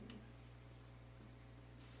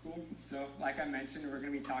biblical. So, like I mentioned, we're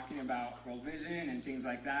going to be talking about World Vision and things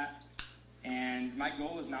like that. And my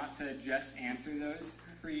goal is not to just answer those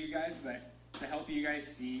for you guys, but to help you guys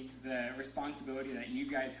see the responsibility that you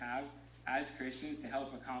guys have as Christians to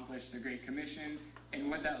help accomplish the Great Commission and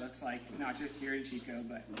what that looks like, not just here in Chico,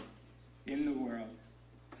 but in the world.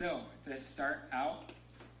 So, to start out,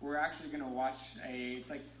 we're actually going to watch it's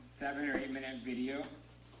like 7 or 8 minute video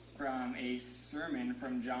from a sermon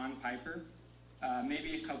from John Piper.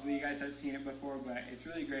 Maybe a couple of you guys have seen it before, but it's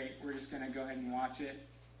really great. We're just going to go ahead and watch it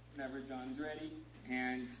whenever John's ready.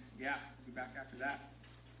 And yeah, we'll be back after that.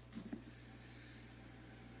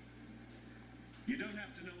 You don't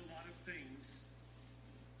have to know a lot of things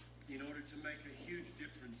in order to make a huge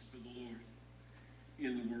difference for the Lord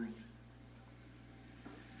in the world.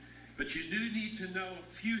 But you do need to know a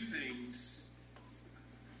few things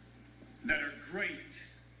that are great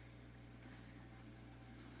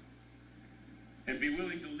and be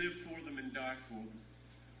willing to live for them and die for them.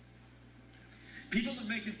 People that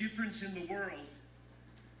make a difference in the world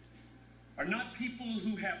are not people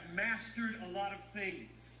who have mastered a lot of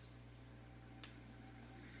things.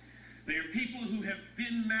 They are people who have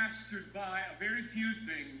been mastered by a very few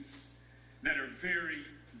things that are very,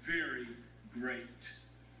 very great.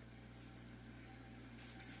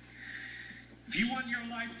 If you want your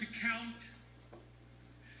life to count,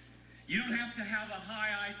 you don't have to have a high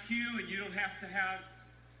IQ and you don't have to have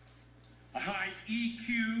a high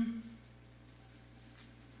EQ.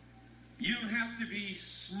 You don't have to be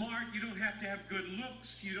smart. You don't have to have good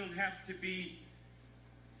looks. You don't have to be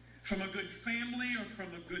from a good family or from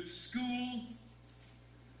a good school.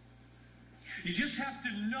 You just have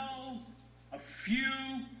to know a few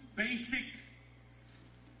basic,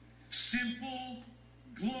 simple,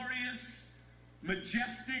 glorious,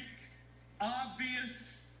 majestic,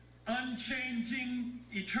 obvious, unchanging,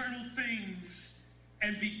 eternal things,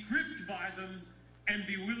 and be gripped by them and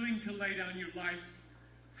be willing to lay down your life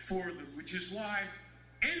for them, which is why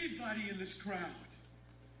anybody in this crowd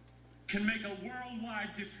can make a worldwide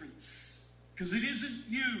difference, because it isn't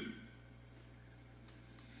you.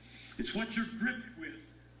 It's what you're gripped with.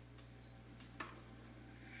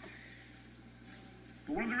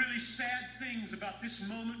 But one of the really sad things about this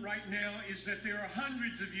moment right now is that there are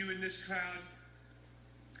hundreds of you in this crowd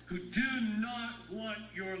who do not want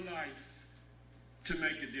your life to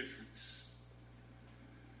make a difference.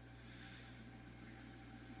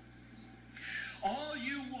 All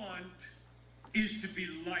you want is to be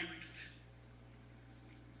liked.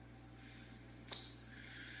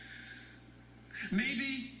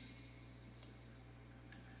 Maybe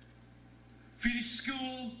finish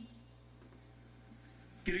school,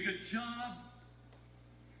 get a good job,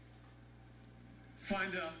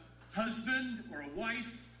 find a husband or a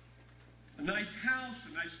wife, a nice house,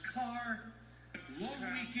 a nice car, long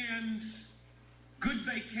weekends, good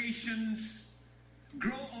vacations,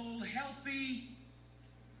 grow old healthy,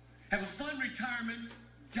 have a fun retirement,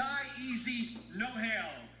 die easy, no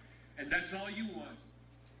hell. And that's all you want.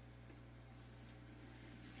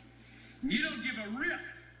 You don't give a rip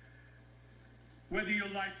whether your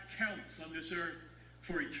life counts on this earth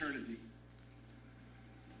for eternity.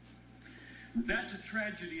 That's a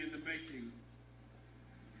tragedy in the making.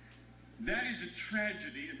 That is a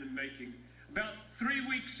tragedy in the making. About 3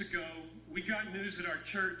 weeks ago, we got news at our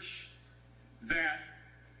church that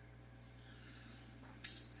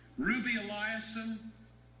Ruby Eliason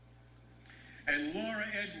and Laura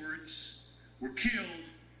Edwards were killed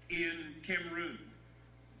in Cameroon.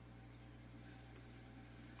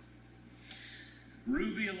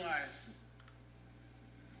 Ruby Eliason,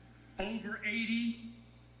 over 80,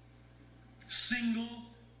 single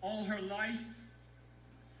all her life,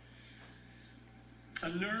 a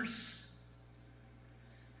nurse,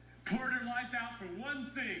 poured her life out for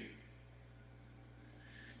one thing: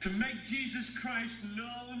 to make Jesus Christ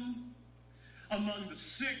known among the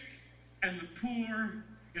sick and the poor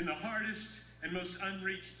in the hardest and most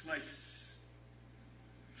unreached places.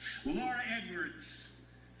 Laura Edwards,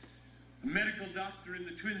 a medical doctor in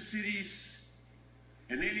the Twin Cities,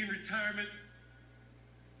 and then in retirement,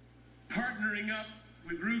 partnering up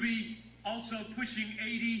with Ruby, also pushing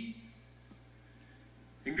 80,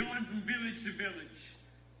 and going from village to village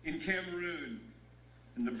in Cameroon.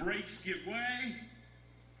 And the brakes give way.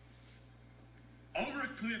 Over a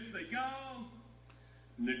cliff they go,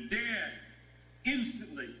 and they're dead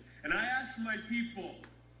instantly. And I asked my people,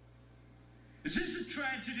 is this a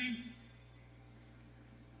tragedy?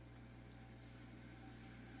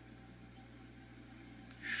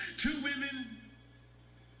 Two women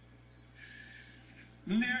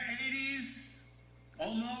in their 80s,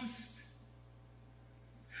 almost,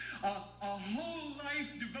 a whole life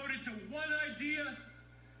devoted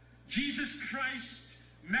Jesus Christ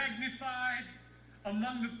magnified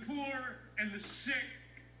among the poor and the sick,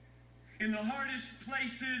 in the hardest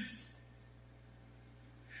places.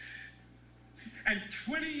 And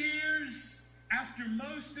 20 years after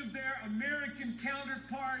most of their American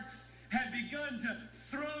counterparts had begun to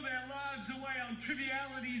throw their lives away on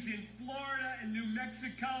trivialities in Florida and New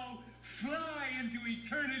Mexico, fly into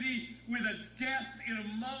eternity with a death in a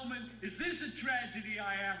moment. Is this a tragedy,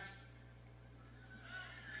 I asked?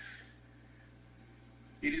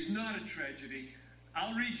 It is not a tragedy.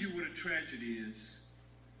 I'll read you what a tragedy is.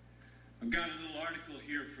 I've got a little article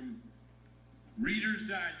here from Reader's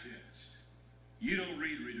Digest. You don't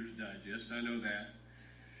read Reader's Digest, I know that.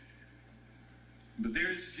 But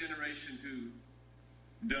there's a generation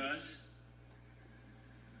who does.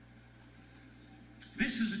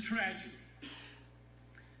 This is a tragedy.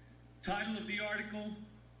 Title of the article,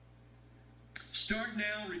 Start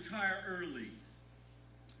Now, Retire Early.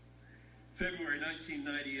 February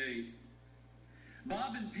 1998.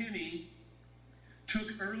 Bob and Penny took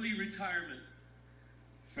early retirement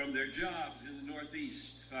from their jobs in the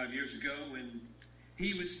Northeast 5 years ago when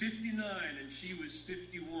he was 59 and she was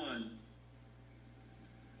 51.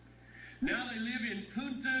 Now they live in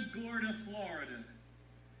Punta Gorda, Florida,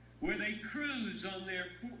 where they cruise on their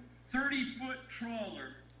 30-foot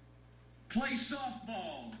trawler, play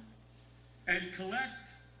softball, and collect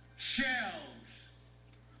shells.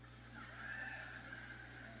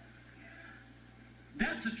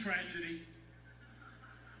 That's a tragedy.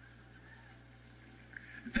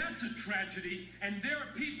 That's a tragedy. And there are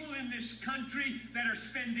people in this country that are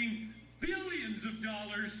spending billions of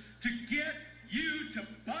dollars to get you to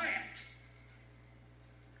buy it.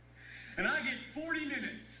 And I get 40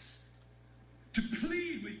 minutes to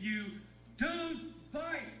plead with you, don't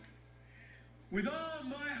buy it. With all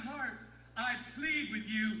my heart, I plead with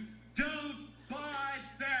you, don't buy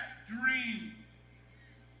that dream.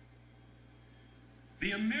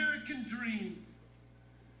 The American dream.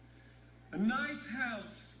 A nice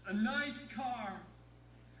house, a nice car,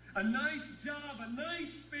 a nice job, a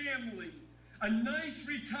nice family, a nice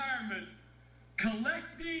retirement,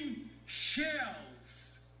 collecting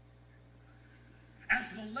shells. As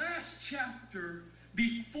the last chapter,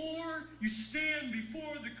 before you stand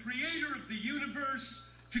before the Creator of the universe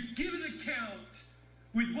to give an account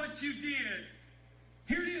with what you did,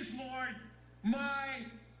 here it is, Lord, my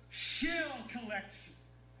shell collection.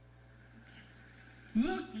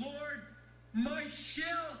 Look, Lord, my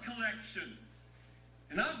shell collection.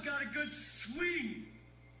 And I've got a good swing.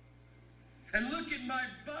 And look at my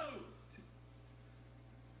boat.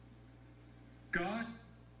 God,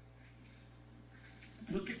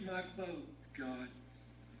 look at my boat, God.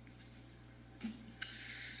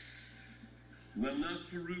 Well, not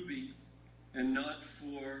for Ruby and not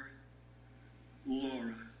for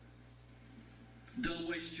Laura. Don't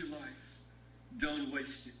waste your life. Don't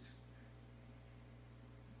waste it.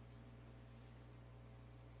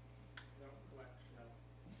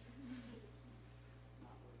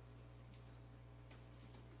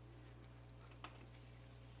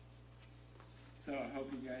 So I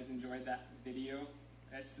hope you guys enjoyed that video.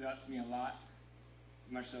 That stood out to me a lot,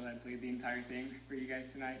 so much so that I played the entire thing for you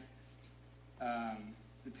guys tonight.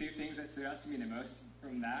 The two things that stood out to me the most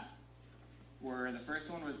from that were, the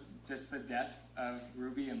first one was just the death of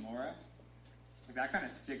Ruby and Laura. Like, that kind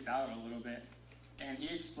of sticks out a little bit. And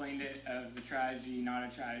he explained it of the tragedy,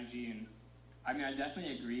 not a tragedy, and I mean, I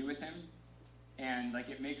definitely agree with him. And like,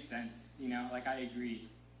 it makes sense, you know, like, I agree.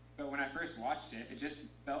 But when I first watched it, it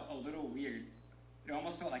just felt a little weird. It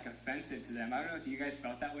almost felt like offensive to them. I don't know if you guys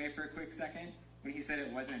felt that way for a quick second when he said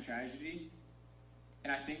it wasn't a tragedy.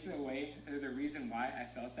 And I think the reason why I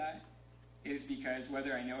felt that is because,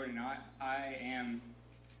 whether I know it or not, I am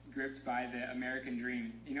gripped by the American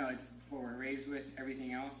dream. You know, it's what we're raised with,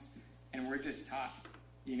 everything else, and we're just taught,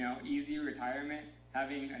 you know, easy retirement,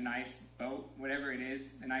 having a nice boat, whatever it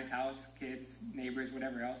is, a nice house, kids, neighbors,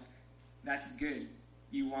 whatever else, that's good.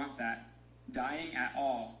 You want that. Dying at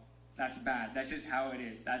all, that's bad. That's just how it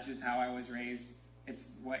is. That's just how I was raised.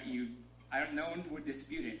 It's what no one would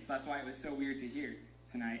dispute it. So that's why it was so weird to hear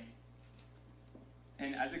tonight.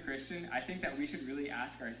 And as a Christian, I think that we should really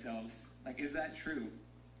ask ourselves, like, is that true?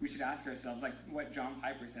 We should ask ourselves, like what John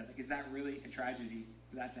Piper said, like, is that really a tragedy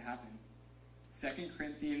for that to happen? 2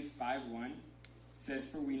 Corinthians 5:1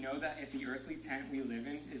 says, "For we know that if the earthly tent we live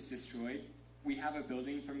in is destroyed, we have a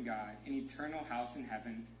building from God, an eternal house in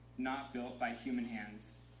heaven, not built by human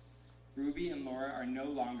hands." Ruby and Laura are no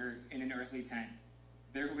longer in an earthly tent.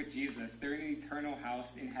 They're with Jesus. They're in an eternal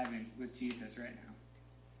house in heaven with Jesus right now.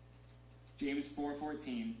 James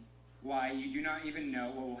 4:14, "Why, you do not even know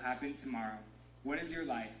what will happen tomorrow. What is your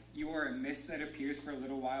life? You are a mist that appears for a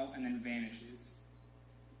little while and then vanishes.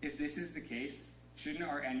 If this is the case, shouldn't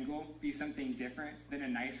our end goal be something different than a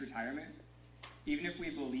nice retirement? Even if we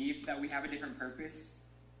believe that we have a different purpose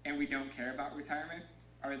and we don't care about retirement,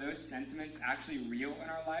 are those sentiments actually real in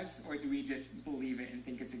our lives, or do we just believe it and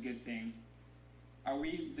think it's a good thing? Are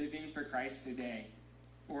we living for Christ today,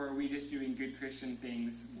 or are we just doing good Christian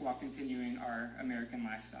things while continuing our American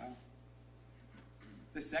lifestyle?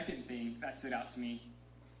 The second thing that stood out to me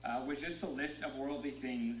was just a list of worldly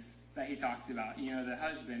things that he talked about. You know, the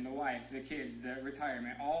husband, the wife, the kids, the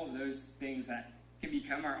retirement, all of those things that can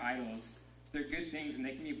become our idols. They're good things and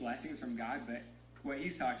they can be blessings from God, but what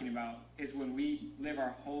he's talking about is when we live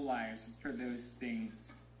our whole lives for those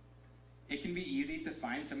things. It can be easy to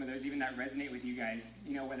find some of those even that resonate with you guys,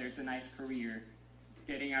 you know, whether it's a nice career,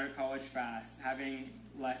 getting out of college fast, having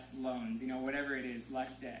less loans, you know, whatever it is,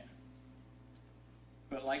 less debt.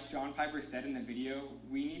 But like John Piper said in the video,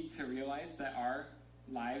 we need to realize that our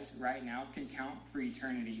lives right now can count for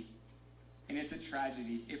eternity. And it's a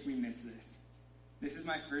tragedy if we miss this. This is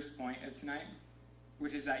my first point of tonight,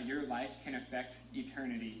 which is that your life can affect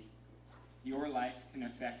eternity. Your life can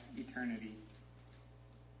affect eternity.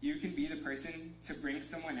 You can be the person to bring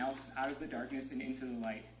someone else out of the darkness and into the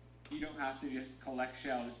light. You don't have to just collect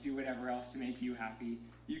shells, do whatever else to make you happy.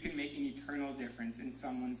 You can make an eternal difference in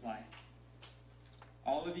someone's life.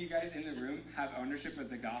 All of you guys in the room have ownership of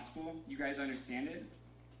the gospel. You guys understand it.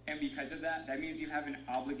 And because of that, that means you have an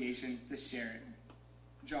obligation to share it.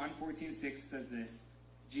 John 14:6 says this.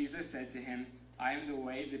 Jesus said to him, I am the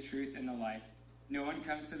way, the truth, and the life. No one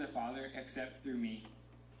comes to the Father except through me.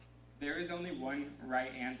 There is only one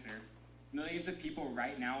right answer. Millions of people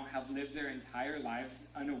right now have lived their entire lives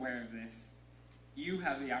unaware of this. You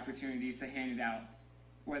have the opportunity to hand it out.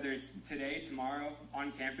 Whether it's today, tomorrow,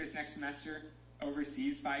 on campus next semester,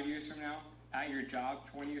 overseas 5 years from now, at your job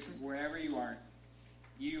 20 years from wherever you are,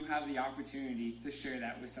 you have the opportunity to share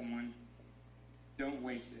that with someone. Don't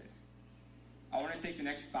waste it. I want to take the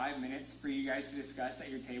next 5 minutes for you guys to discuss at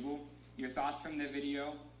your table your thoughts from the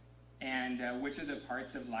video and which of the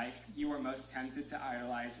parts of life you are most tempted to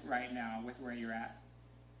idolize right now with where you're at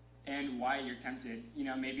and why you're tempted. You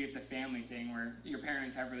know, maybe it's a family thing where your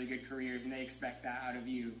parents have really good careers and they expect that out of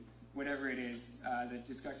you. Whatever it is, the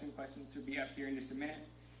discussion questions will be up here in just a minute.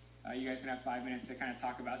 You guys can have 5 minutes to kind of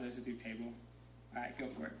talk about those at your table. All right, go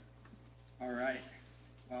for it. All right.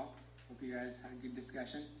 Well, hope you guys had a good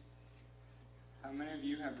discussion. How many of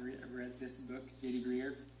you have read this book, J.D.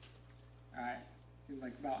 Greear? All right. Seems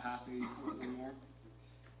like about half, maybe a little more.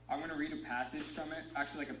 I'm going to read a passage from it,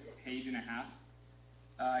 actually like a page and a half.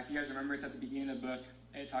 If you guys remember, it's at the beginning of the book.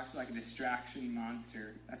 It talks about like a distraction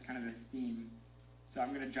monster. That's kind of the theme. So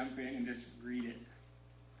I'm going to jump in and just read it.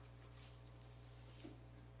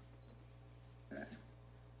 Okay.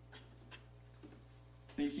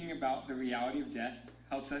 Thinking about the reality of death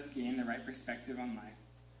helps us gain the right perspective on life.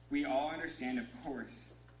 We all understand, of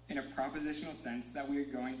course, in a propositional sense, that we are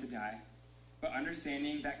going to die. But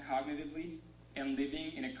understanding that cognitively and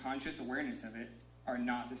living in a conscious awareness of it are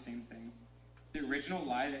not the same thing. The original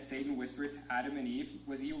lie that Satan whispered to Adam and Eve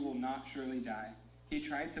was, you will not surely die. He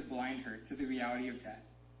tried to blind her to the reality of death.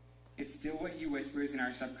 It's still what he whispers in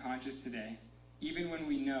our subconscious today. Even when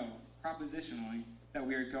we know, propositionally, that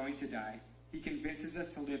we are going to die, he convinces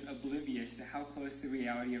us to live oblivious to how close the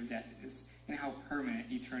reality of death is and how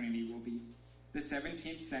permanent eternity will be. The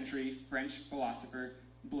 17th century French philosopher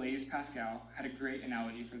Blaise Pascal had a great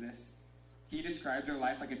analogy for this. He described our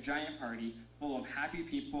life like a giant party full of happy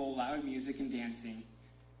people, loud music, and dancing,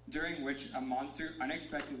 during which a monster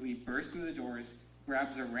unexpectedly bursts through the doors,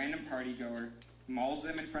 grabs a random partygoer, mauls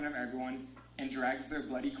them in front of everyone, and drags their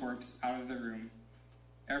bloody corpse out of the room.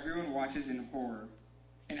 Everyone watches in horror,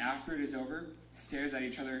 and after it is over, stares at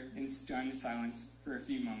each other in stunned silence for a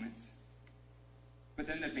few moments. But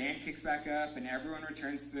then the band kicks back up, and everyone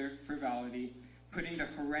returns to their frivolity, putting the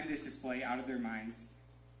horrendous display out of their minds.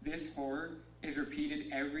 This horror is repeated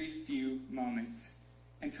every few moments,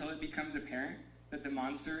 until it becomes apparent that the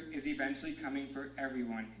monster is eventually coming for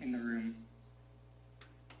everyone in the room.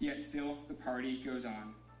 Yet still, the party goes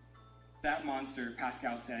on. That monster,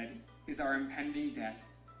 Pascal said, is our impending death,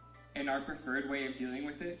 and our preferred way of dealing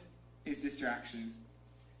with it is distraction.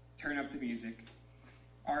 Turn up the music.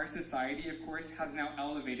 Our society, of course, has now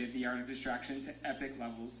elevated the art of distraction to epic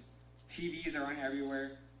levels. TVs are on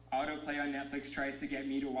everywhere. Autoplay on Netflix tries to get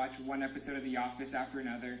me to watch one episode of The Office after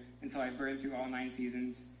another until I burn through all 9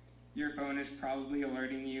 seasons. Your phone is probably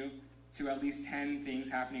alerting you to at least 10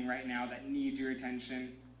 things happening right now that need your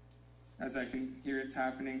attention, as I can hear it's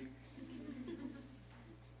happening.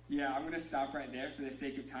 Yeah, I'm going to stop right there for the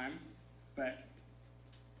sake of time, but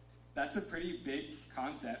That's a pretty big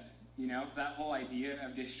concept, you know, that whole idea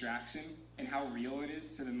of distraction and how real it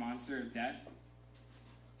is to the monster of death.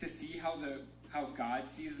 To see how God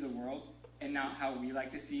sees the world and not how we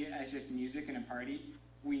like to see it as just music and a party,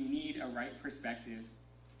 we need a right perspective.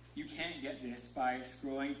 You can't get this by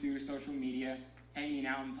scrolling through social media, hanging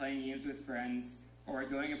out and playing games with friends, or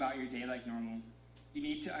going about your day like normal. You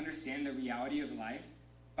need to understand the reality of life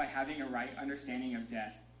by having a right understanding of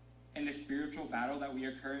death and the spiritual battle that we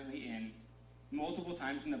are currently in. Multiple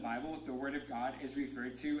times in the Bible, the Word of God is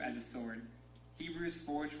referred to as a sword. Hebrews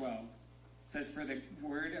 4:12 says, "For the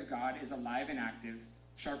Word of God is alive and active,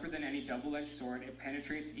 sharper than any double-edged sword. It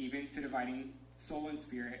penetrates even to dividing soul and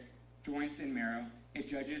spirit, joints and marrow. It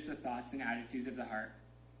judges the thoughts and attitudes of the heart."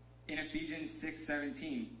 In Ephesians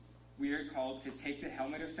 6:17, we are called to take the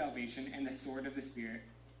helmet of salvation and the sword of the Spirit,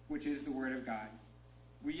 which is the Word of God.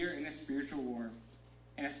 We are in a spiritual war,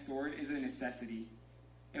 and a sword is a necessity.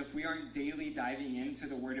 If we aren't daily diving into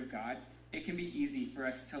the Word of God, it can be easy for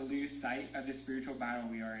us to lose sight of the spiritual battle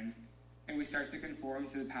we are in, and we start to conform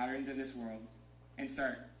to the patterns of this world and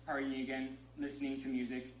start partying again, listening to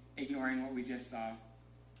music, ignoring what we just saw.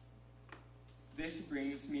 This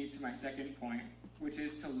brings me to my second point, which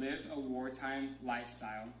is to live a wartime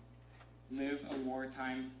lifestyle. Live a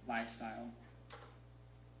wartime lifestyle.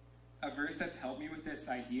 A verse that's helped me with this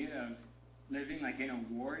idea of living like in a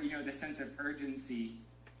war, you know, the sense of urgency,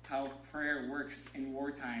 how prayer works in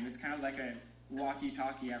wartime. It's kind of like a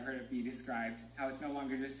walkie-talkie, I've heard it be described, how it's no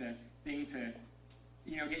longer just a thing to,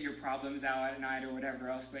 you know, get your problems out at night or whatever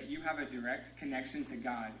else, but you have a direct connection to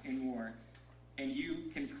God in war, and you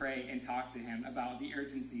can pray and talk to him about the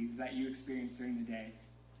urgencies that you experience during the day.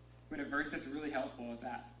 But a verse that's really helpful with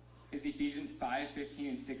that is Ephesians 5:15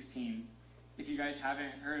 and 16. If you guys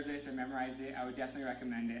haven't heard of this or memorized it, I would definitely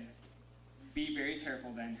recommend it. "Be very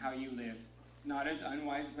careful then how you live, not as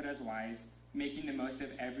unwise but as wise, making the most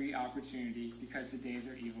of every opportunity because the days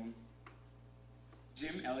are evil."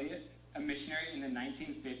 Jim Elliot, a missionary in the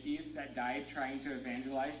 1950s that died trying to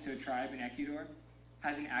evangelize to a tribe in Ecuador,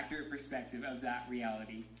 has an accurate perspective of that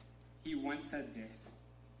reality. He once said this: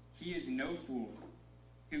 "He is no fool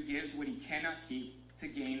who gives what he cannot keep to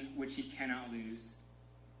gain which he cannot lose."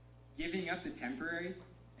 Giving up the temporary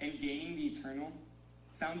and gaining the eternal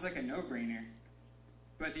sounds like a no-brainer.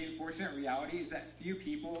 But the unfortunate reality is that few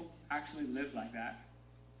people actually live like that.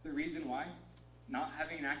 The reason why? Not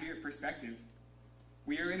having an accurate perspective.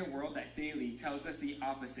 We are in a world that daily tells us the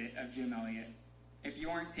opposite of Jim Elliot. If you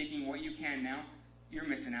aren't taking what you can now, you're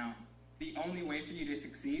missing out. The only way for you to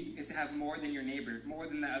succeed is to have more than your neighbor, more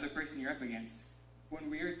than the other person you're up against. When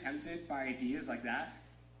we are tempted by ideas like that,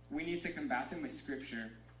 we need to combat them with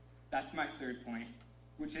Scripture. That's my third point,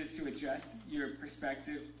 which is to adjust your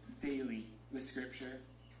perspective daily with Scripture.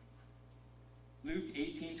 Luke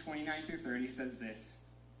 18:29 through 30 says this: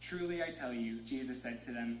 "Truly I tell you," Jesus said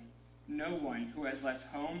to them, "no one who has left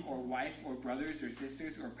home or wife or brothers or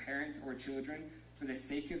sisters or parents or children for the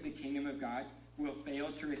sake of the kingdom of God will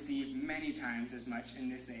fail to receive many times as much in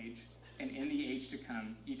this age and in the age to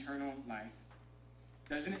come, eternal life."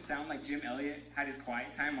 Doesn't it sound like Jim Elliot had his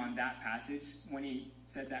quiet time on that passage when he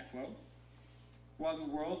said that quote? While the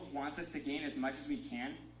world wants us to gain as much as we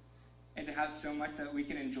can and to have so much that we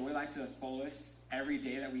can enjoy life to the fullest every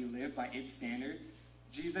day that we live by its standards,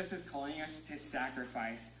 Jesus is calling us to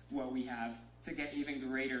sacrifice what we have to get even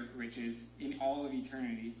greater riches in all of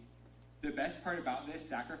eternity. The best part about this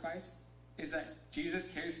sacrifice is that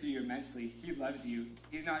Jesus cares for you immensely. He loves you.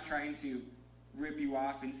 He's not trying to rip you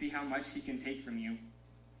off and see how much he can take from you.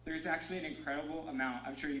 There's actually an incredible amount,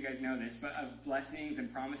 I'm sure you guys know this, but of blessings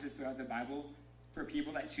and promises throughout the Bible for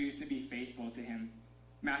people that choose to be faithful to him.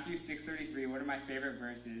 Matthew 6:33, one of my favorite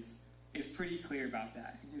verses, is pretty clear about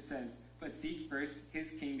that. It says, "But seek first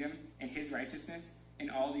his kingdom and his righteousness, and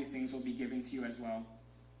all these things will be given to you as well."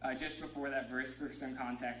 Just before that verse, for some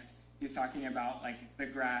context, he's talking about like the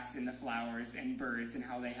grass and the flowers and birds and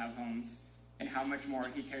how they have homes, and how much more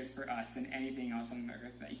he cares for us than anything else on the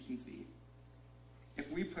earth that you can see. If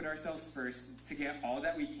we put ourselves first to get all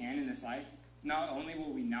that we can in this life, not only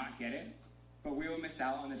will we not get it, but we will miss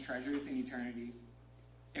out on the treasures in eternity.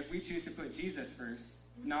 If we choose to put Jesus first,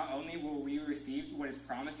 not only will we receive what is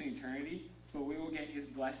promised in eternity, but we will get his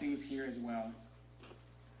blessings here as well.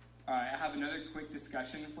 All right, I have another quick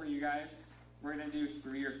discussion for you guys. We're going to do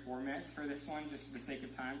 3 or 4 minutes for this one, just for the sake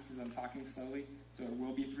of time, because I'm talking slowly, so it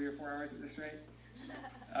will be 3 or 4 hours at this rate.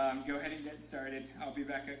 Go ahead and get started. I'll be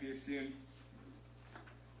back up here soon.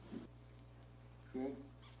 Cool.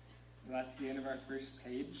 Well, that's the end of our first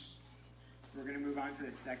page. We're going to move on to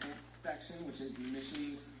the second section, which is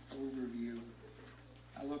missions overview.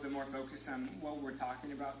 A little bit more more focused on what we're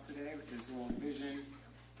talking about today, which is World Vision,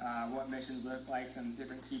 what missions look like, some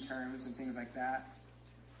different key terms and things like that.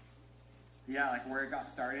 Yeah, like where it got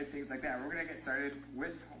started, things like that. We're going to get started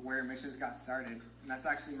with where missions got started. And that's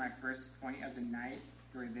actually my first point of the night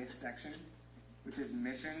for this section, which is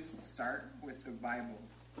missions start with the Bible.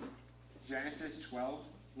 Genesis 12,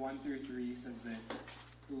 1 through 3 says this.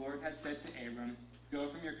 The Lord had said to Abram, "Go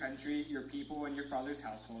from your country, your people, and your father's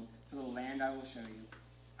household to the land I will show you.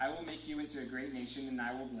 I will make you into a great nation, and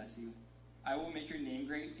I will bless you. I will make your name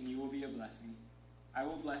great, and you will be a blessing. I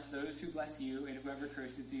will bless those who bless you, and whoever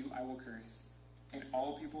curses you, I will curse. And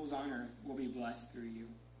all peoples on earth will be blessed through you."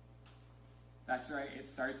 That's right, it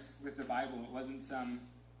starts with the Bible. It wasn't some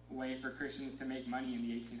way for Christians to make money in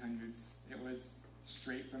the 1800s. It was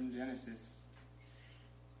straight from Genesis.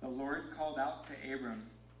 The Lord called out to Abram,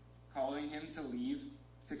 calling him to leave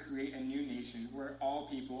to create a new nation where all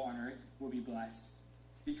people on earth will be blessed.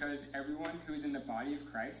 Because everyone who's in the body of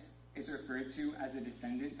Christ is referred to as a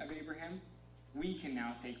descendant of Abraham, we can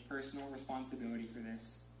now take personal responsibility for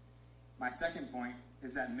this. My second point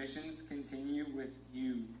is that missions continue with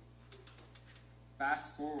you.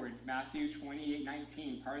 Fast forward, Matthew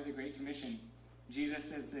 28:19, part of the Great Commission. Jesus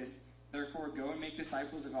says this, "Therefore go and make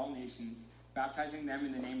disciples of all nations, baptizing them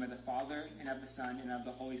in the name of the Father, and of the Son, and of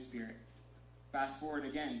the Holy Spirit." Fast forward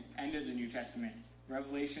again, end of the New Testament,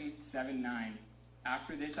 Revelation 7:9.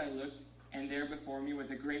 "After this I looked, and there before me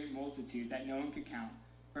was a great multitude that no one could count,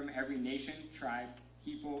 from every nation, tribe,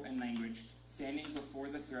 people, and language, standing before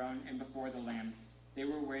the throne and before the Lamb. They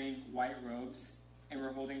were wearing white robes and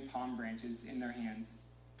were holding palm branches in their hands."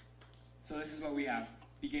 So this is what we have.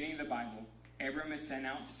 Beginning of the Bible, Abram is sent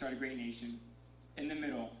out to start a great nation. In the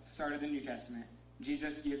middle, start of the New Testament,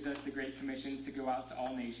 Jesus gives us the Great Commission to go out to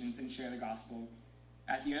all nations and share the gospel.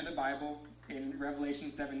 At the end of the Bible, in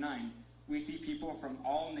Revelation 7:9, we see people from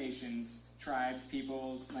all nations, tribes,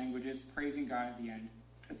 peoples, languages, praising God at the end.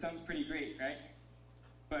 That sounds pretty great, right?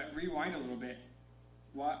 But rewind a little bit.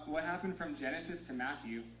 What happened from Genesis to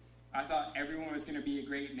Matthew? I thought everyone was going to be a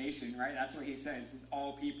great nation, right? That's what he says, is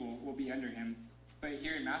all people will be under him. But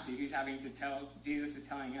here in Matthew, Jesus is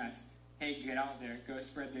telling us, hey, get out there, go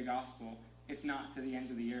spread the gospel. It's not to the ends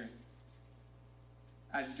of the earth.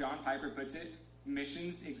 As John Piper puts it,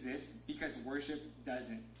 missions exist because worship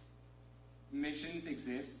doesn't. Missions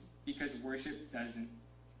exist because worship doesn't.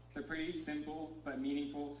 It's a pretty simple but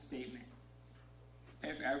meaningful statement.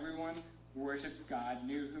 If everyone worshipped God,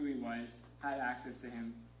 knew who he was, had access to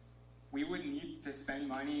him, we wouldn't need to spend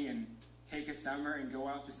money and take a summer and go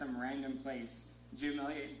out to some random place. Jim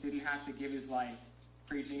Elliot didn't have to give his life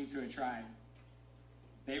preaching to a tribe.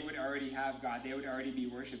 They would already have God. They would already be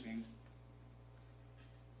worshiping.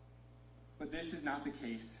 But this is not the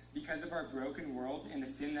case. Because of our broken world and the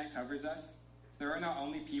sin that covers us, there are not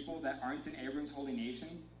only people that aren't in Abram's holy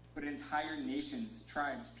nation, but entire nations,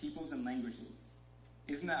 tribes, peoples, and languages.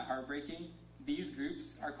 Isn't that heartbreaking? These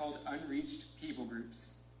groups are called unreached people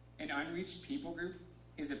groups. An unreached people group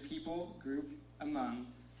is a people group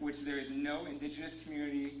among which there is no indigenous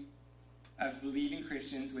community of believing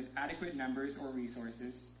Christians with adequate numbers or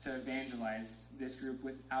resources to evangelize this group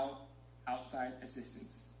without outside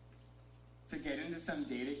assistance. To get into some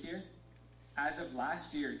data here, as of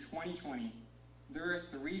last year, 2020, there are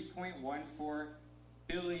 3.14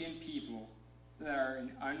 billion people that are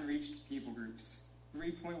in unreached people groups.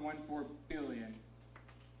 3.14 billion.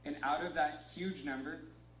 And out of that huge number,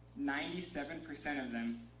 97% of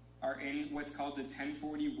them are in what's called the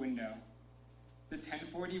 1040 window. The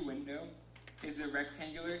 1040 window is a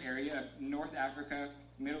rectangular area of North Africa,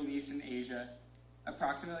 Middle East, and Asia,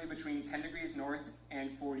 approximately between 10 degrees north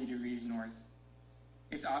and 40 degrees north.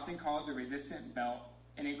 It's often called the resistant belt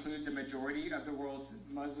and includes a majority of the world's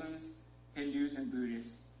Muslims, Hindus, and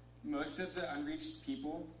Buddhists. Most of the unreached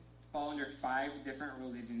people fall under 5 different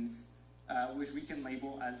religions, which we can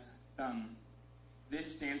label as thumb.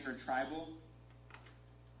 This stands for tribal,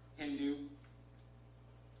 Hindu,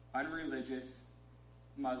 unreligious,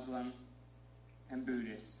 Muslim, and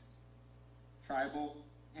Buddhist. Tribal,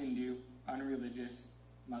 Hindu, unreligious,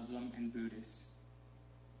 Muslim, and Buddhist.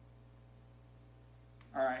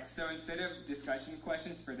 Alright, so instead of discussion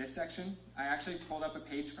questions for this section, I actually pulled up a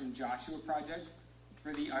page from Joshua Project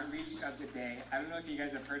for the Unreached of the Day. I don't know if you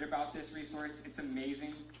guys have heard about this resource. It's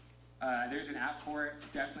amazing. There's an app for it.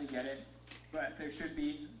 Definitely get it. But there should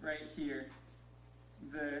be, right here,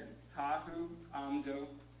 the Tahu Amdo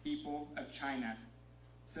people of China.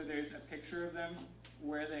 So there's a picture of them,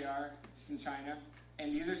 where they are, just in China.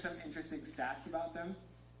 And these are some interesting stats about them.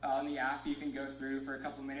 On the app, you can go through for a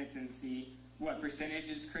couple minutes and see what percentage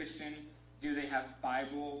is Christian, Do they have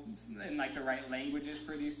Bible in like the right languages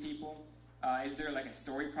for these people? Is there like a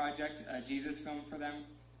story project, a Jesus film for them?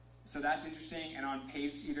 So that's interesting. And on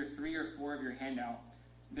page either 3 or 4 of your handout,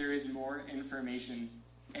 there is more information.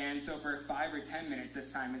 And so for 5 or 10 minutes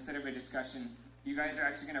this time, instead of a discussion, you guys are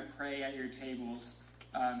actually going to pray at your tables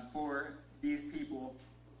for these people,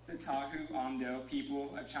 the Tahu Amdo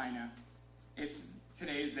people of China.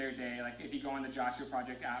 Today is their day. Like if you go on the Joshua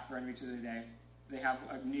Project app for Unreach of the Day, they have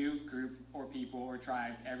a new group or people or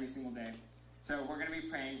tribe every single day. So we're going to be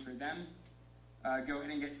praying for them. Go ahead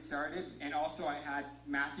and get started. And also I had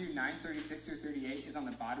Matthew 9:36-38 is on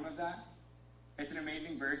the bottom of that. It's an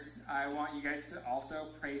amazing verse. I want you guys to also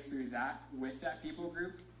pray through that with that people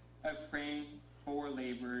group of praying for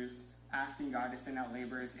laborers, asking God to send out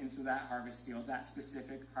laborers into that harvest field, that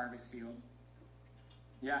specific harvest field.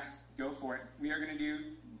 Yeah, go for it. We are going to do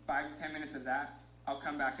 5 to 10 minutes of that. I'll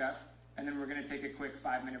come back up, and then we're going to take a quick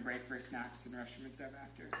 5-minute break for snacks and restroom and stuff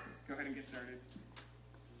after. Go ahead and get started.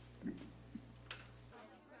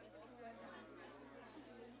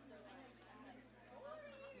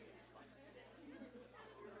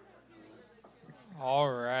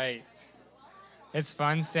 All right. It's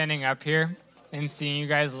fun standing up here and seeing you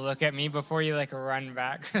guys look at me before you like run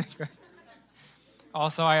back.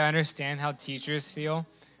 Also, I understand how teachers feel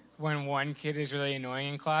when one kid is really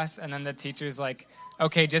annoying in class and then the teacher's like,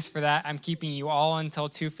 okay, just for that, I'm keeping you all until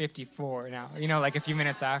 2:54 now. You know, like a few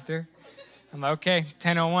minutes after. I'm like, okay,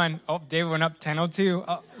 10:01. Oh, David went up 10:02.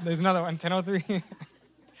 Oh, there's another one, 10:03.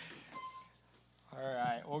 All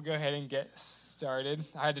right, we'll go ahead and get started.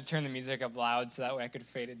 I had to turn the music up loud so that way I could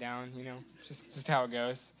fade it down, you know, just how it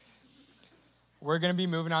goes. We're going to be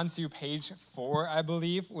moving on to page 4, I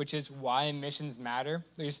believe, which is Why Missions Matter.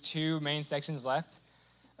 There's 2 main sections left.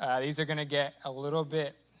 These are going to get a little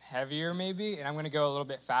bit heavier maybe, and I'm going to go a little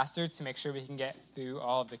bit faster to make sure we can get through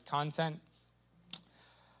all of the content.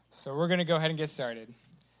 So we're going to go ahead and get started.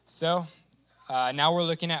 So now we're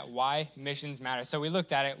looking at why missions matter. So we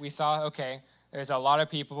looked at it. We saw, okay, there's a lot of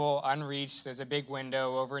people unreached. There's a big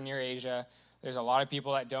window over near Asia. There's a lot of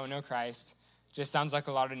people that don't know Christ. Just sounds like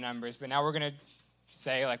a lot of numbers. But now we're going to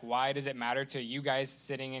say, like, why does it matter to you guys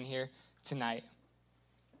sitting in here tonight?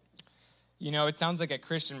 You know, it sounds like a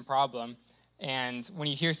Christian problem. And when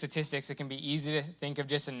you hear statistics, it can be easy to think of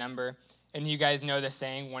just a number. And you guys know the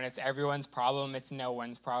saying, when it's everyone's problem, it's no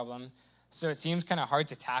one's problem. So it seems kind of hard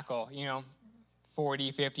to tackle, you know,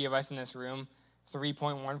 40, 50 of us in this room,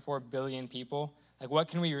 3.14 billion people. Like, what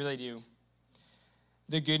can we really do?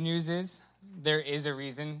 The good news is there is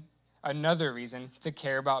another reason to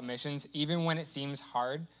care about missions, even when it seems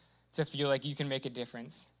hard to feel like you can make a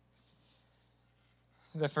difference.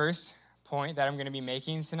 The first point that I'm going to be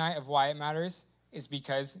making tonight of why it matters is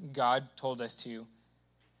because God told us to.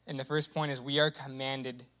 And the first point is we are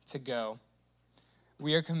commanded to go.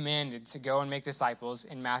 We are commanded to go and make disciples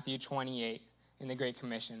in Matthew 28 in the Great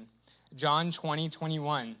Commission. John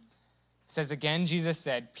 20:21 says, again, Jesus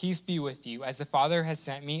said, peace be with you. As the Father has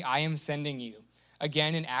sent me, I am sending you.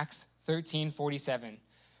 Again in Acts 13:47,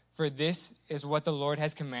 for this is what the Lord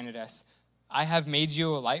has commanded us. I have made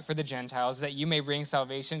you a light for the Gentiles, that you may bring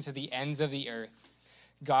salvation to the ends of the earth.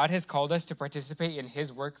 God has called us to participate in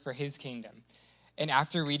his work for his kingdom. And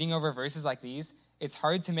after reading over verses like these, it's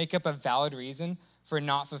hard to make up a valid reason for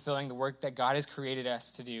not fulfilling the work that God has created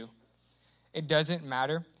us to do. It doesn't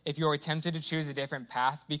matter if you're tempted to choose a different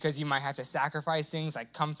path because you might have to sacrifice things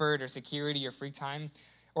like comfort or security or free time,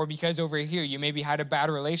 or because over here you maybe had a bad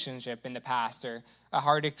relationship in the past or a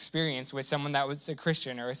hard experience with someone that was a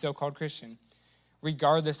Christian or a so-called Christian.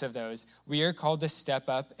 Regardless of those, we are called to step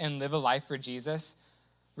up and live a life for Jesus,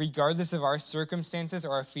 regardless of our circumstances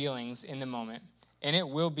or our feelings in the moment. And it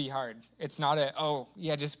will be hard. It's not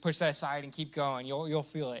just push that aside and keep going. You'll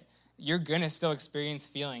feel it. You're going to still experience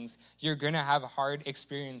feelings. You're going to have hard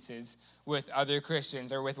experiences with other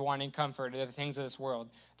Christians or with wanting comfort or the things of this world.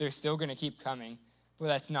 They're still going to keep coming. But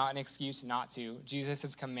that's not an excuse not to. Jesus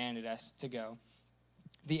has commanded us to go.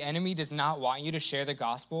 The enemy does not want you to share the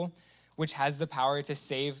gospel, which has the power to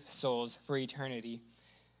save souls for eternity.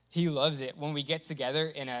 He loves it when we get together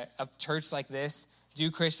in a church like this, do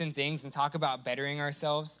Christian things and talk about bettering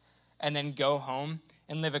ourselves, and then go home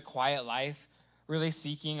and live a quiet life, really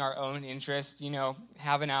seeking our own interest,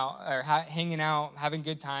 hanging out, having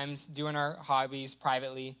good times, doing our hobbies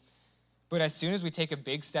privately. But as soon as we take a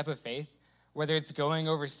big step of faith, whether it's going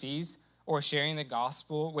overseas or sharing the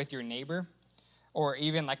gospel with your neighbor, or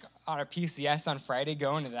even like on a PCS on Friday,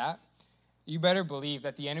 going to that, you better believe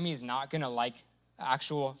that the enemy is not going to like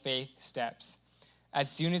actual faith steps.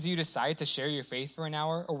 As soon as you decide to share your faith for an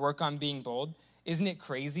hour or work on being bold, isn't it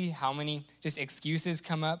crazy how many just excuses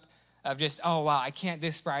come up of just, oh, wow, I can't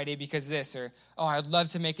this Friday because this, or, oh, I'd love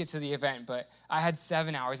to make it to the event, but I had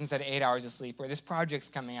 7 hours instead of 8 hours of sleep, or this project's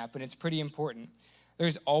coming up and it's pretty important.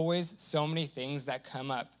 There's always so many things that come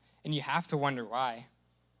up, and you have to wonder why.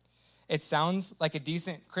 It sounds like a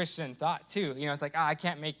decent Christian thought, too. It's like, I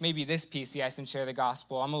can't make maybe this PCS and share the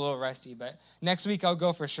gospel. I'm a little rusty, but next week I'll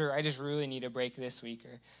go for sure. I just really need a break this week.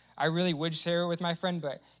 Or I really would share it with my friend,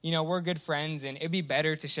 but, we're good friends, and it'd be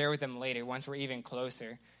better to share with them later once we're even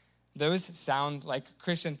closer. Those sound like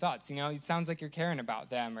Christian thoughts. It sounds like you're caring about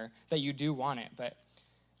them or that you do want it, but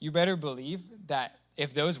you better believe that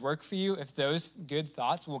if those work for you, if those good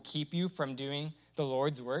thoughts will keep you from doing the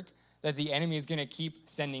Lord's work, that the enemy is going to keep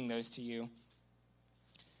sending those to you.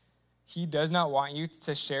 He does not want you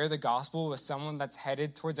to share the gospel with someone that's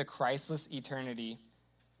headed towards a Christless eternity.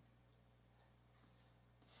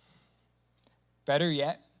 Better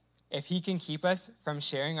yet, if he can keep us from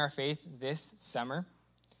sharing our faith this summer,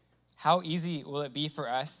 how easy will it be for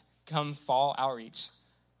us come fall outreach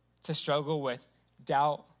to struggle with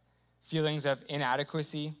doubt, feelings of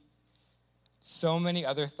inadequacy, so many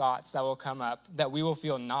other thoughts that will come up that we will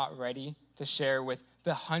feel not ready to share with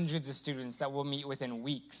the hundreds of students that we'll meet within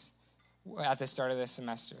weeks at the start of the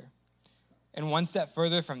semester. And one step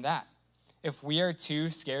further from that, if we are too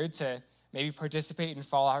scared to maybe participate in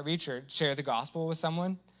fall outreach or share the gospel with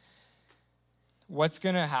someone, what's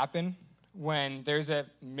going to happen when there's a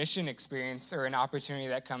mission experience or an opportunity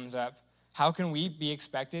that comes up? How can we be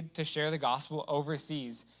expected to share the gospel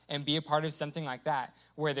overseas and be a part of something like that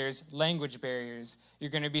where there's language barriers? You're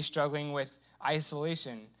going to be struggling with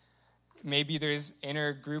isolation. Maybe there's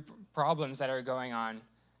inter-group problems that are going on.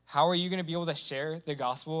 How are you going to be able to share the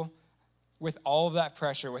gospel with all of that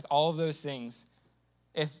pressure, with all of those things,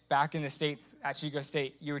 if back in the States at Chico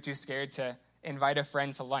State you were too scared to invite a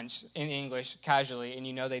friend to lunch in English casually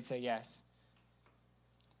and they'd say yes?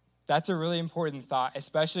 That's a really important thought,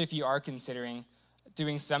 especially if you are considering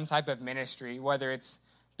doing some type of ministry, whether it's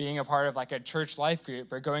being a part of like a church life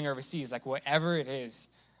group or going overseas, like whatever it is.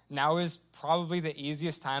 Now is probably the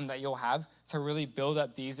easiest time that you'll have to really build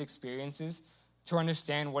up these experiences, to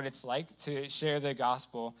understand what it's like to share the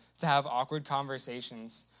gospel, to have awkward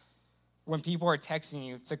conversations. When people are texting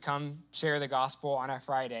you to come share the gospel on a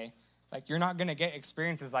Friday, like you're not going to get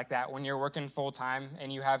experiences like that when you're working full time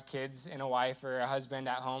and you have kids and a wife or a husband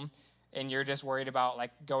at home and you're just worried about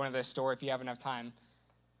like going to the store if you have enough time.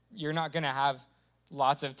 You're not going to have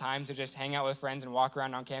lots of time to just hang out with friends and walk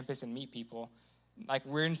around on campus and meet people. Like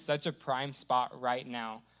we're in such a prime spot right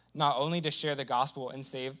now, not only to share the gospel and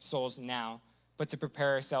save souls now, but to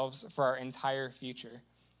prepare ourselves for our entire future.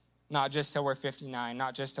 Not just till we're 59,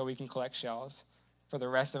 not just till we can collect shells, for the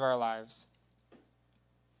rest of our lives.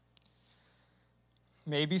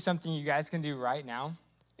 Maybe something you guys can do right now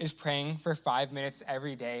is praying for 5 minutes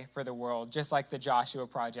every day for the world, just like the Joshua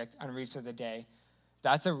Project on Reach of the Day.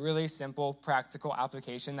 That's a really simple, practical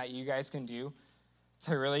application that you guys can do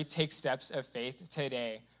to really take steps of faith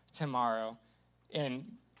today, tomorrow, in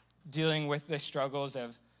dealing with the struggles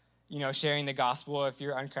of, sharing the gospel if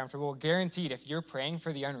you're uncomfortable. Guaranteed, if you're praying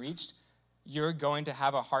for the unreached, you're going to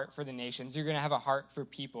have a heart for the nations. You're going to have a heart for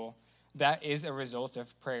people. That is a result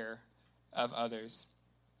of prayer of others.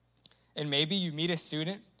 And maybe you meet a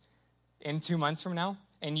student in 2 months from now,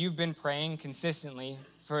 and you've been praying consistently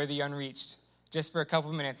for the unreached, just for a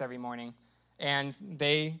couple minutes every morning, and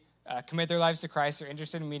they commit their lives to Christ, are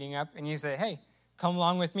interested in meeting up, and you say, hey, come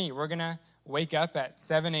along with me. We're going to wake up at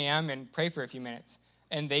 7 a.m. and pray for a few minutes.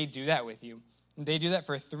 And they do that with you. And they do that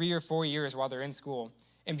for 3 or 4 years while they're in school.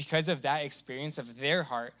 And because of that experience of their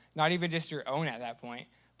heart, not even just your own at that point,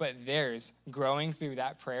 but theirs growing through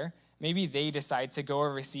that prayer, maybe they decide to go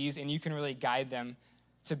overseas and you can really guide them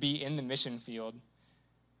to be in the mission field.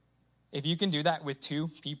 If you can do that with 2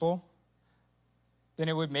 people, then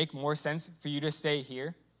it would make more sense for you to stay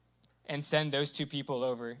here and send those 2 people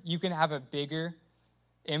over. You can have a bigger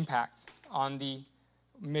impact on the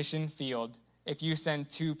mission field if you send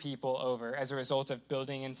 2 people over as a result of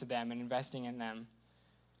building into them and investing in them.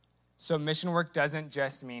 So mission work doesn't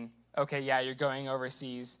just mean, okay, yeah, you're going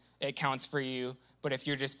overseas, it counts for you, but if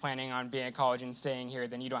you're just planning on being at college and staying here,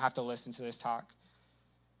 then you don't have to listen to this talk.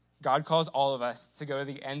 God calls all of us to go to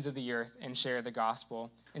the ends of the earth and share the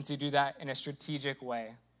gospel, and to do that in a strategic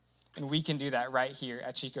way. And we can do that right here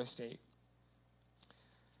at Chico State.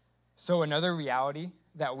 So another reality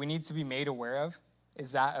that we need to be made aware of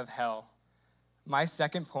is that of hell. My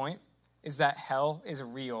second point is that hell is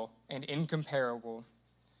real and incomparable.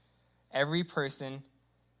 Every person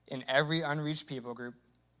in every unreached people group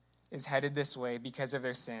is headed this way because of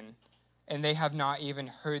their sin, and they have not even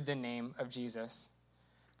heard the name of Jesus.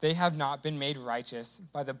 They have not been made righteous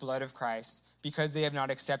by the blood of Christ because they have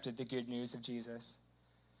not accepted the good news of Jesus.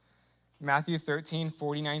 Matthew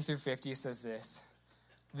 13:49-50 says this.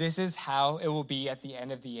 This is how it will be at the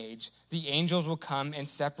end of the age. The angels will come and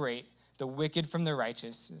separate the wicked from the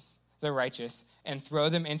righteous, and throw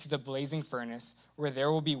them into the blazing furnace, where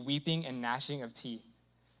there will be weeping and gnashing of teeth.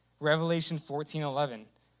 Revelation 14:11.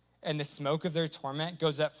 And the smoke of their torment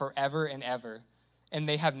goes up forever and ever, and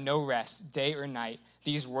they have no rest, day or night,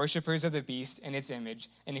 these worshipers of the beast and its image,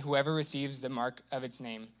 and whoever receives the mark of its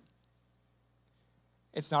name.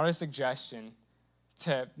 It's not a suggestion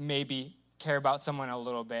to maybe care about someone a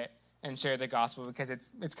little bit and share the gospel because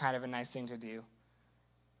it's kind of a nice thing to do.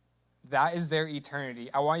 That is their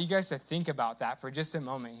eternity. I want you guys to think about that for just a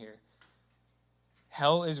moment here.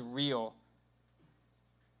 Hell is real,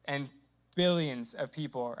 and billions of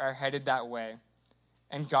people are headed that way.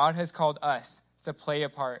 And God has called us to play a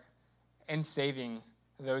part in saving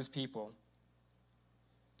those people.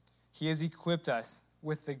 He has equipped us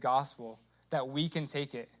with the gospel that we can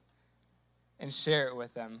take it and share it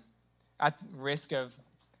with them at risk of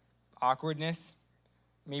awkwardness,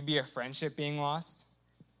 maybe a friendship being lost.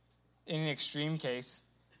 In an extreme case,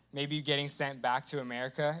 maybe getting sent back to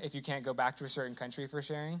America if you can't go back to a certain country for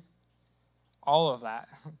sharing. All of that.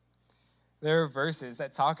 There are verses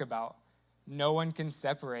that talk about no one can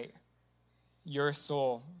separate your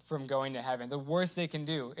soul from going to heaven. The worst they can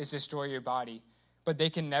do is destroy your body, but they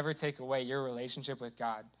can never take away your relationship with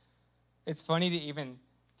God. It's funny to even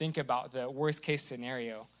think about the worst case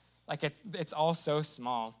scenario. Like it's all so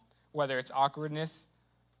small, whether it's awkwardness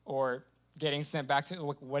or getting sent back to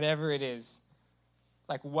whatever it is.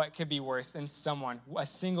 Like what could be worse than a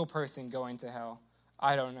single person going to hell?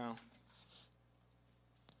 I don't know.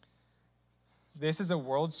 This is a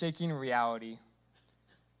world-shaking reality.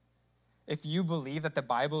 If you believe that the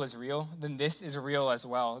Bible is real, then this is real as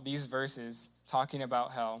well, these verses talking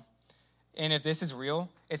about hell. And if this is real,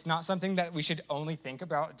 it's not something that we should only think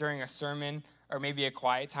about during a sermon or maybe a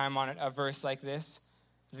quiet time on a verse like this.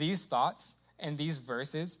 These thoughts and these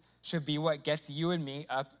verses should be what gets you and me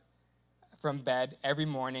up from bed every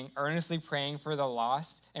morning, earnestly praying for the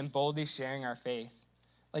lost and boldly sharing our faith.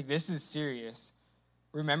 Like, this is serious.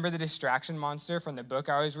 Remember the distraction monster from the book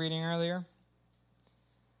I was reading earlier?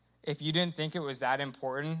 If you didn't think it was that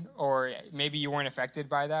important, or maybe you weren't affected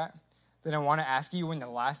by that, then I want to ask you when the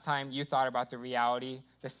last time you thought about the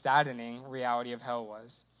saddening reality of hell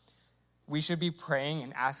was. We should be praying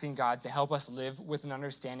and asking God to help us live with an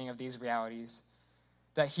understanding of these realities,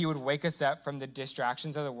 that he would wake us up from the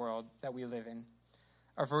distractions of the world that we live in.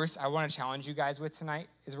 A verse I want to challenge you guys with tonight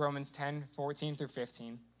is Romans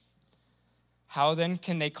 10:14-15. How then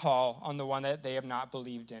can they call on the one that they have not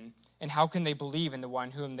believed in? And how can they believe in the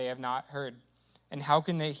one whom they have not heard? And how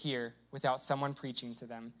can they hear without someone preaching to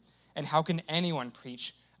them? And how can anyone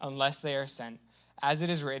preach unless they are sent? As it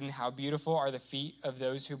is written, how beautiful are the feet of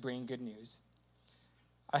those who bring good news.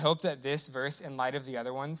 I hope that this verse, in light of the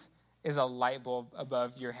other ones, is a light bulb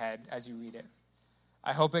above your head as you read it.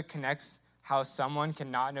 I hope it connects how someone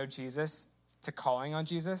cannot know Jesus to calling on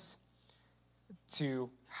Jesus, to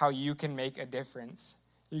how you can make a difference.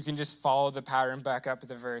 You can just follow the pattern back up at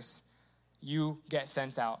the verse. You get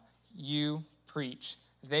sent out. You preach.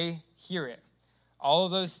 They hear it. All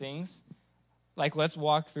of those things, let's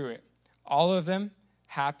walk through it. All of them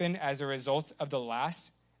happen as a result of the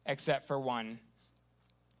last, except for one.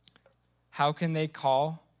 How can they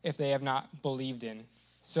call if they have not believed in?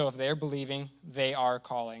 So if they're believing, they are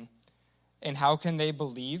calling. And how can they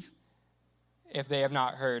believe if they have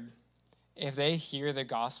not heard? If they hear the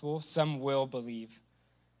gospel, some will believe.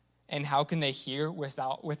 And how can they hear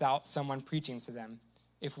without someone preaching to them?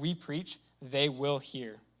 If we preach, they will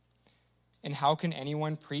hear. And how can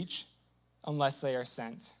anyone preach unless they are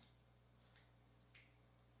sent?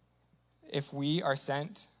 If we are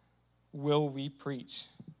sent, will we preach?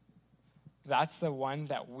 That's the one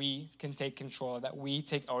that we can take control of, that we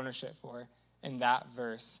take ownership for in that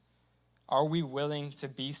verse. Are we willing to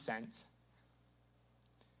be sent?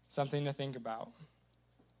 Something to think about.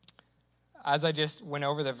 As I just went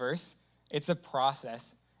over the verse, it's a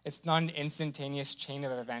process. It's not an instantaneous chain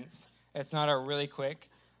of events. It's not a really quick,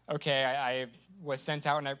 okay, I was sent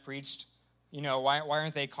out and I preached. Why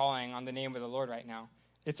aren't they calling on the name of the Lord right now?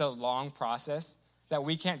 It's a long process that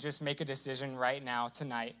we can't just make a decision right now,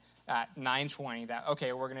 tonight, at 9:20, that,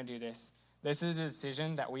 okay, we're going to do this. This is a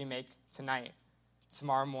decision that we make tonight,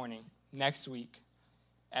 tomorrow morning, next week,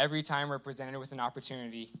 every time we're presented with an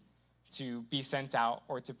opportunity to be sent out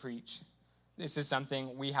or to preach. This is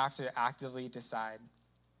something we have to actively decide.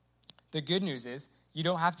 The good news is you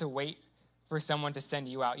don't have to wait for someone to send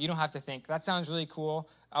you out. You don't have to think, that sounds really cool.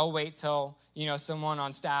 I'll wait till, someone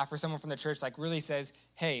on staff or someone from the church really says,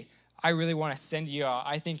 hey, I really want to send you out.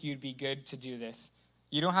 I think you'd be good to do this.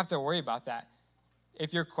 You don't have to worry about that.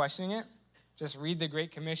 If you're questioning it, just read the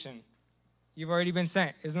Great Commission. You've already been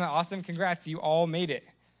sent. Isn't that awesome? Congrats, you all made it.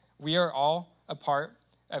 We are all a part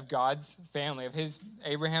of God's family, of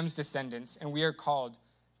Abraham's descendants, and we are called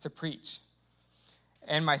to preach.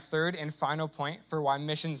 And my third and final point for why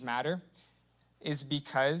missions matter is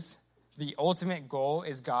because the ultimate goal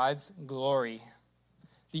is God's glory.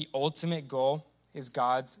 The ultimate goal is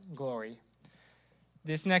God's glory.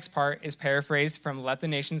 This next part is paraphrased from Let the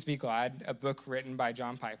Nations Be Glad, a book written by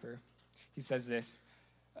John Piper. He says this,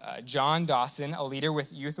 John Dawson, a leader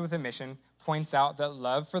with Youth with a Mission, points out that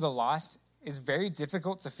love for the lost is very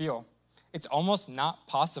difficult to feel. It's almost not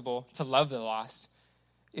possible to love the lost.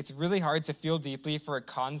 It's really hard to feel deeply for a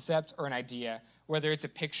concept or an idea, whether it's a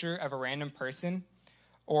picture of a random person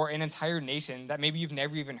or an entire nation that maybe you've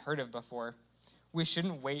never even heard of before. We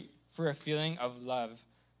shouldn't wait for a feeling of love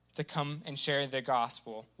to come and share the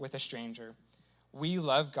gospel with a stranger. We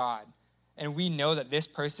love God, and we know that this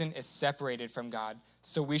person is separated from God,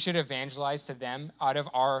 so we should evangelize to them out of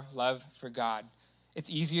our love for God. It's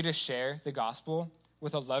easier to share the gospel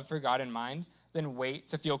with a love for God in mind than wait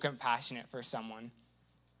to feel compassionate for someone.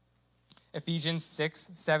 Ephesians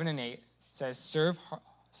 6, 7, and 8 says,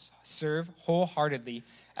 serve wholeheartedly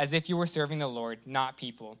as if you were serving the Lord, not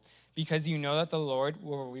people, because you know that the Lord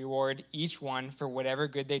will reward each one for whatever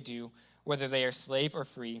good they do, whether they are slave or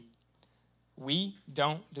free. We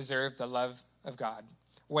don't deserve the love of God.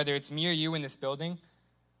 Whether it's me or you in this building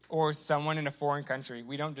or someone in a foreign country,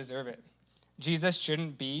 we don't deserve it. Jesus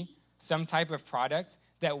shouldn't be some type of product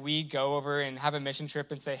that we go over and have a mission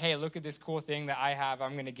trip and say, hey, look at this cool thing that I have,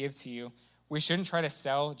 I'm going to give to you. We shouldn't try to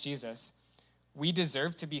sell Jesus. We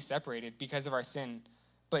deserve to be separated because of our sin,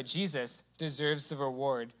 but Jesus deserves the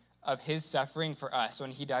reward of his suffering for us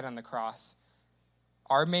when he died on the cross.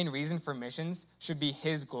 Our main reason for missions should be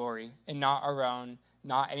his glory and not our own,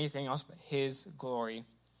 not anything else but his glory.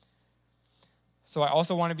 So I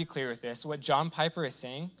also want to be clear with this. What John Piper is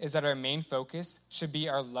saying is that our main focus should be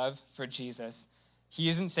our love for Jesus. He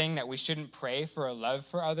isn't saying that we shouldn't pray for a love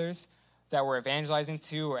for others that we're evangelizing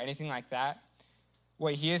to or anything like that.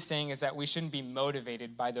 What he is saying is that we shouldn't be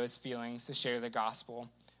motivated by those feelings to share the gospel,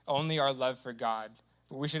 only our love for God.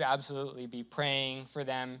 But we should absolutely be praying for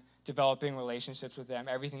them, developing relationships with them,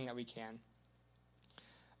 everything that we can.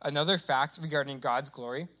 Another fact regarding God's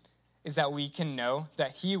glory is that we can know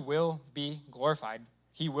that he will be glorified.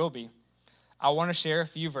 He will be. I want to share a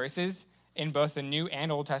few verses in both the New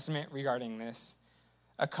and Old Testament regarding this.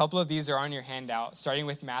 A couple of these are on your handout, starting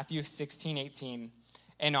with Matthew 16:18.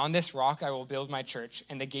 And on this rock I will build my church,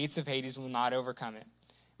 and the gates of Hades will not overcome it.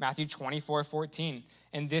 Matthew 24:14.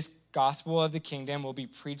 And this gospel of the kingdom will be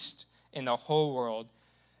preached in the whole world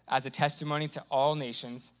as a testimony to all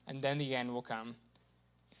nations, and then the end will come.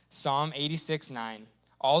 Psalm 86:9.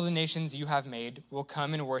 All the nations you have made will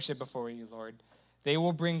come and worship before you, Lord. They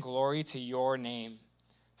will bring glory to your name.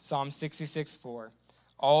 Psalm 66:4.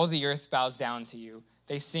 All the earth bows down to you.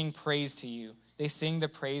 They sing praise to you. They sing the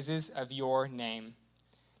praises of your name.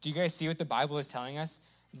 Do you guys see what the Bible is telling us?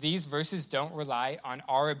 These verses don't rely on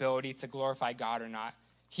our ability to glorify God or not.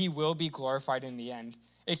 He will be glorified in the end.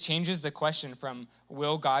 It changes the question from,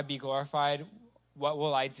 will God be glorified? What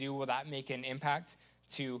will I do? Will that make an impact?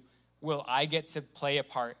 To, will I get to play a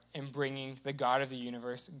part in bringing the God of the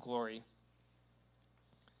universe glory?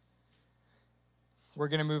 We're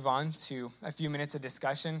going to move on to a few minutes of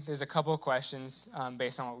discussion. There's a couple of questions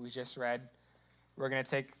based on what we just read. We're going to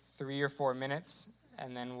take 3 or 4 minutes,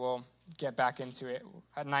 and then we'll get back into it.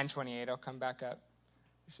 At 9:28, I'll come back up.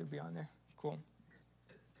 It should be on there. Cool.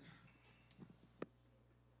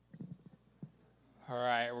 All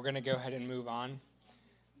right, we're going to go ahead and move on.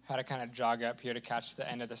 Had to kind of jog up here to catch the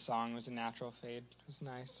end of the song. It was a natural fade. It was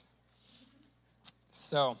nice.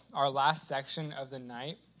 So our last section of the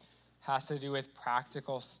night has to do with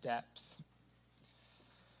practical steps.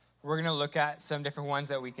 We're going to look at some different ones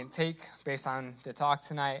that we can take based on the talk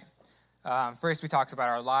tonight. First, we talked about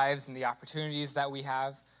our lives and the opportunities that we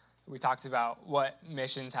have. We talked about what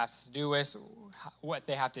missions have to do with, what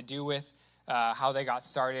they have to do with, how they got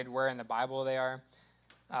started, where in the Bible they are.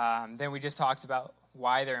 Then we just talked about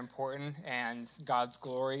why they're important and God's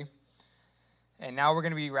glory. And now we're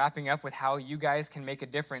going to be wrapping up with how you guys can make a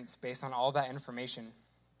difference based on all that information.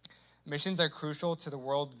 Missions are crucial to the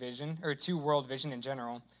world vision, or to world vision in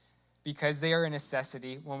general, because they are a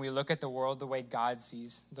necessity when we look at the world the way God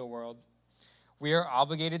sees the world. We are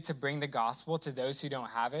obligated to bring the gospel to those who don't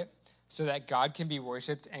have it, so that God can be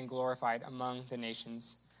worshiped and glorified among the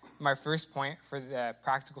nations. My first point for the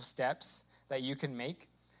practical steps that you can make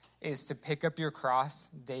is to pick up your cross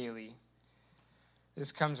daily.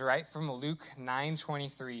 This comes right from Luke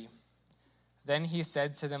 9:23. Then he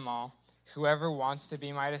said to them all, "Whoever wants to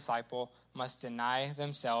be my disciple must deny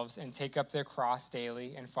themselves and take up their cross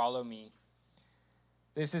daily and follow me."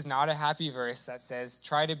 This is not a happy verse that says,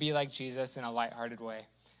 try to be like Jesus in a lighthearted way.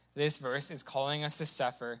 This verse is calling us to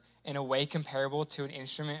suffer in a way comparable to an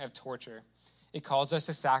instrument of torture. It calls us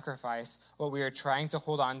to sacrifice what we are trying to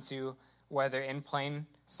hold on to, whether in plain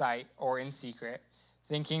sight or in secret,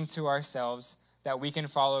 thinking to ourselves that we can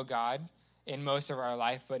follow God in most of our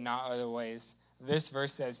life, but not other ways. This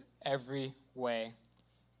verse says every way.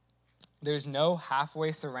 There's no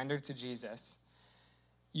halfway surrender to Jesus.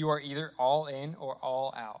 You are either all in or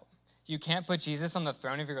all out. You can't put Jesus on the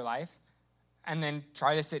throne of your life and then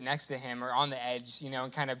try to sit next to him or on the edge,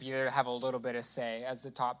 and kind of be there to have a little bit of say as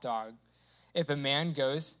the top dog. If a man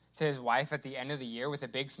goes to his wife at the end of the year with a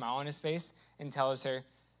big smile on his face and tells her,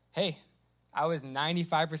 "Hey, I was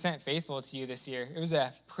 95% faithful to you this year. It was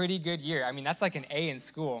a pretty good year." I mean, that's like an A in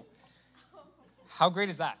school. How great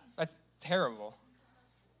is that? That's terrible.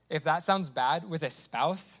 If that sounds bad with a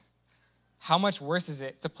spouse, how much worse is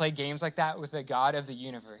it to play games like that with the God of the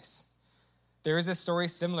universe? There is a story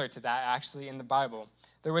similar to that actually in the Bible.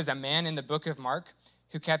 There was a man in the book of Mark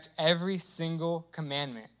who kept every single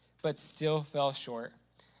commandment, but still fell short.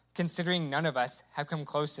 Considering none of us have come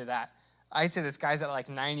close to that, I'd say this guy's at like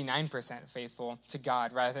 99% faithful to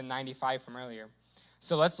God rather than 95 from earlier.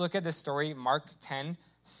 So let's look at this story, Mark 10,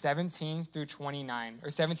 17 through 29,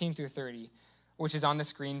 or 17 through 30, which is on the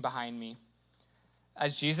screen behind me.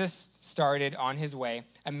 As Jesus started on his way,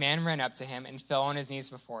 a man ran up to him and fell on his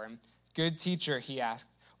knees before him. "Good teacher," he asked,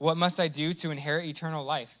 "what must I do to inherit eternal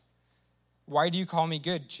life?" "Why do you call me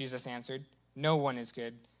good?" Jesus answered. "No one is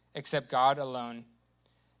good except God alone.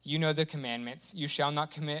 You know the commandments. You shall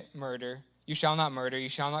not commit murder. You shall not murder. You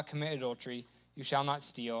shall not commit adultery. You shall not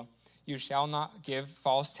steal. You shall not give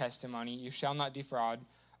false testimony. You shall not defraud.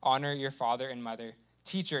 Honor your father and mother."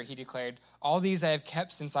 "Teacher," he declared, "all these I have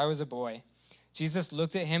kept since I was a boy." Jesus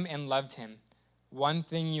looked at him and loved him. "One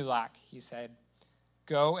thing you lack," he said.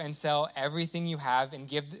 "Go and sell everything you have and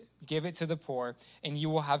give it to the poor, and you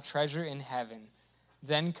will have treasure in heaven.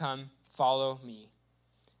 Then come, follow me."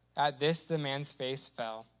 At this, the man's face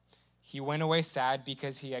fell. He went away sad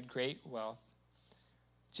because he had great wealth.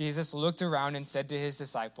 Jesus looked around and said to his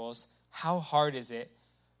disciples, "How hard is it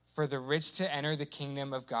for the rich to enter the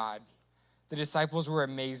kingdom of God?" The disciples were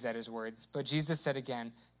amazed at his words, but Jesus said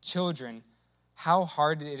again, "Children, how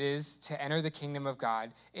hard it is to enter the kingdom of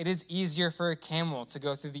God. It is easier for a camel to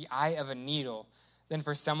go through the eye of a needle than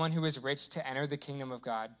for someone who is rich to enter the kingdom of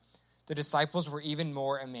God." The disciples were even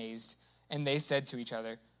more amazed, and they said to each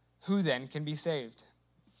other, "Who then can be saved?"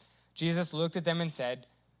 Jesus looked at them and said,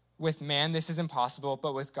 "With man this is impossible,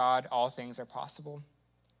 but with God all things are possible."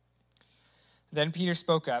 Then Peter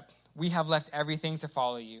spoke up, "We have left everything to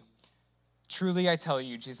follow you." "Truly I tell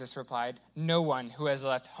you," Jesus replied, "no one who has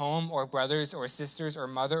left home or brothers or sisters or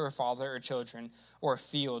mother or father or children or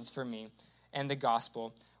fields for me and the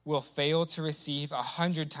gospel will fail to receive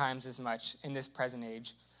 100 times as much in this present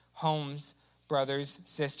age, homes, brothers,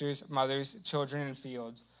 sisters, mothers, children, and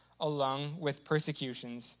fields, along with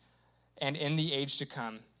persecutions, and in the age to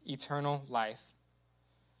come, eternal life."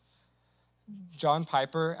 John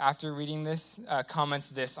Piper, after reading this, comments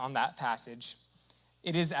this on that passage.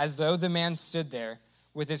 "It is as though the man stood there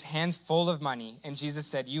with his hands full of money, and Jesus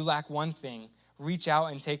said, 'You lack one thing. Reach out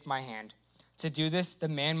and take my hand.' To do this, the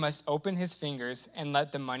man must open his fingers and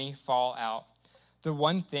let the money fall out. The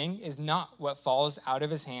one thing is not what falls out of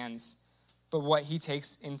his hands, but what he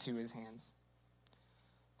takes into his hands."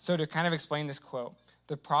 So to kind of explain this quote,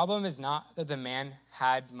 the problem is not that the man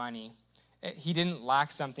had money. He didn't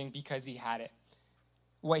lack something because he had it.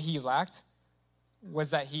 What he lacked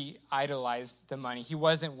was that he idolized the money. He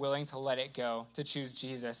wasn't willing to let it go, to choose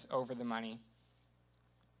Jesus over the money.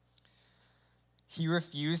 He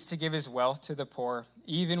refused to give his wealth to the poor,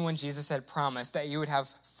 even when Jesus had promised that he would have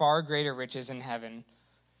far greater riches in heaven.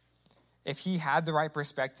 If he had the right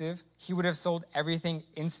perspective, he would have sold everything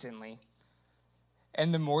instantly.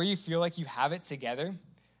 And the more you feel like you have it together,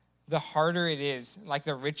 the harder it is. Like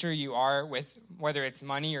the richer you are with whether it's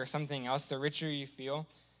money or something else, the richer you feel,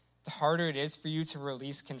 the harder it is for you to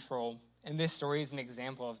release control. And this story is an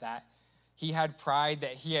example of that. He had pride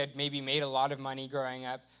that he had maybe made a lot of money growing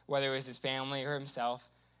up, whether it was his family or himself,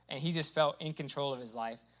 and he just felt in control of his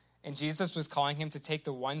life. And Jesus was calling him to take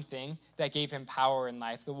the one thing that gave him power in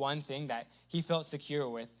life, the one thing that he felt secure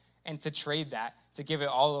with, and to trade that, to give it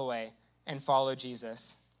all away and follow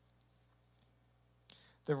Jesus.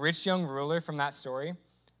 The rich young ruler from that story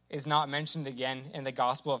is not mentioned again in the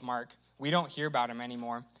Gospel of Mark. We don't hear about him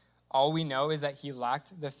anymore. All we know is that he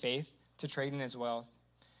lacked the faith to trade in his wealth.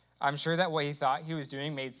 I'm sure that what he thought he was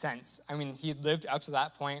doing made sense. I mean, he lived up to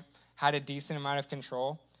that point, had a decent amount of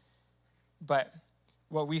control. But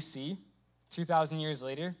what we see 2,000 years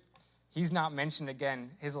later, he's not mentioned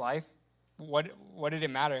again. His life, what did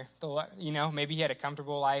it matter? Maybe he had a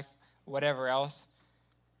comfortable life, whatever else.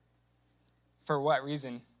 For what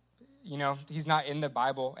reason? He's not in the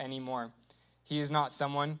Bible anymore. He is not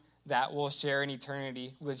someone that will share an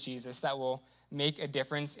eternity with Jesus, that will make a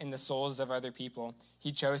difference in the souls of other people.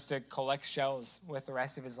 He chose to collect shells with the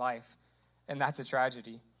rest of his life, and that's a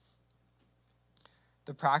tragedy.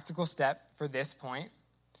 The practical step for this point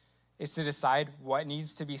is to decide what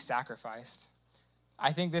needs to be sacrificed.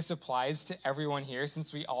 I think this applies to everyone here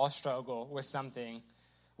since we all struggle with something,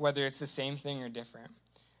 whether it's the same thing or different.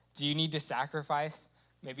 Do you need to sacrifice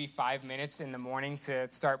maybe 5 minutes in the morning to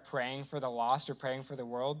start praying for the lost or praying for the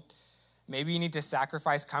world? Maybe you need to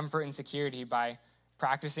sacrifice comfort and security by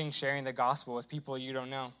practicing sharing the gospel with people you don't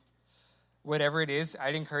know. Whatever it is,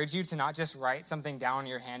 I'd encourage you to not just write something down in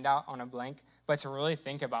your handout on a blank, but to really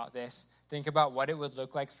think about this. Think about what it would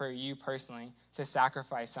look like for you personally to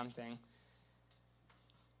sacrifice something.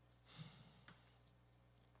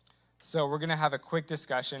 So we're going to have a quick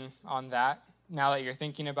discussion on that. Now that you're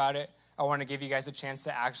thinking about it, I want to give you guys a chance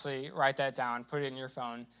to actually write that down, put it in your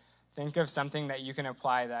phone. Think of something that you can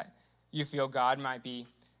apply that you feel God might be,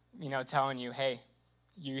 telling you, hey,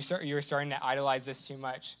 you're starting to idolize this too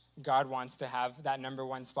much. God wants to have that number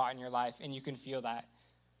one spot in your life, and you can feel that,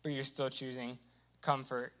 but you're still choosing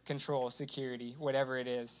comfort, control, security, whatever it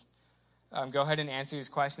is. Go ahead and answer these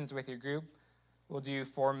questions with your group. We'll do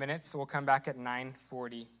 4 minutes. We'll come back at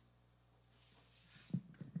 9:40.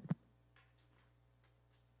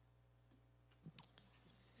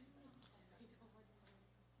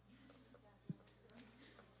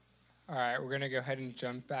 All right, we're going to go ahead and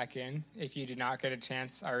jump back in. If you did not get a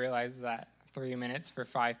chance, I realize that 3 minutes for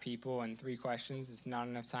 5 people and 3 questions is not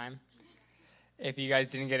enough time. If you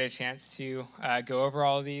guys didn't get a chance to go over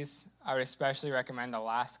all of these, I would especially recommend the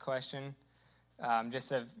last question,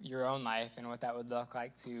 just of your own life and what that would look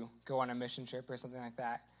like to go on a mission trip or something like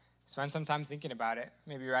that. Spend some time thinking about it.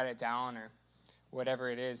 Maybe write it down or whatever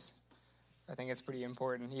it is. I think it's pretty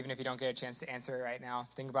important. Even if you don't get a chance to answer it right now,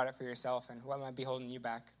 think about it for yourself and what might be holding you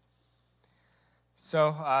back.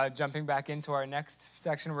 So jumping back into our next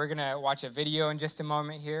section, we're going to watch a video in just a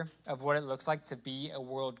moment here of what it looks like to be a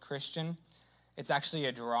world Christian. It's actually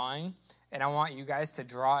a drawing, and I want you guys to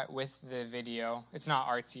draw it with the video. It's not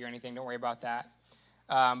artsy or anything, don't worry about that.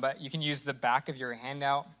 But you can use the back of your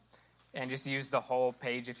handout and just use the whole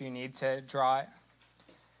page if you need to draw it.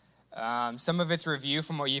 Some of it's review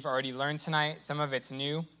from what you've already learned tonight. Some of it's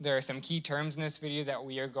new. There are some key terms in this video that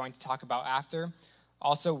we are going to talk about after.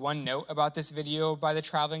 Also, one note about this video by the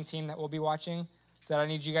traveling team that we'll be watching that I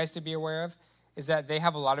need you guys to be aware of is that they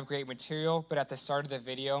have a lot of great material, but at the start of the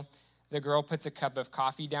video, the girl puts a cup of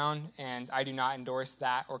coffee down, and I do not endorse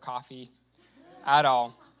that or coffee at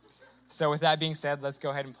all. So with that being said, let's go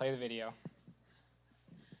ahead and play the video.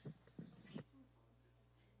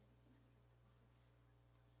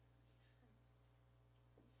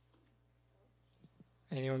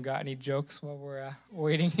 Anyone got any jokes while we're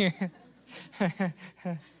waiting here?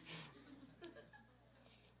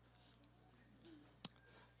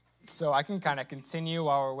 So I can kind of continue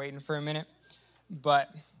while we're waiting for a minute, but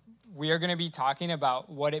we are going to be talking about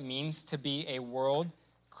what it means to be a world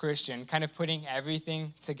Christian, kind of putting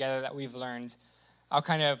everything together that we've learned. I'll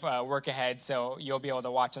kind of work ahead so you'll be able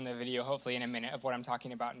to watch on the video hopefully in a minute of what I'm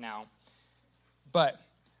talking about now. But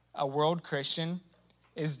a world Christian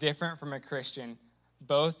is different from a Christian.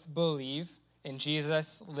 Both believe in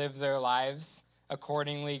Jesus, live their lives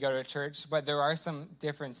accordingly, go to church, but there are some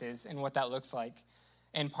differences in what that looks like.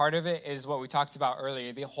 And part of it is what we talked about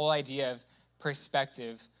earlier, the whole idea of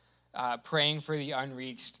perspective, praying for the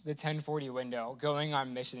unreached, the 1040 window, going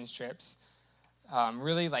on missions trips.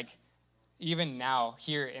 Really, like, even now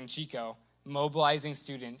here in Chico, mobilizing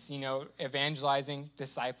students, evangelizing,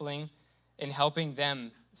 discipling, and helping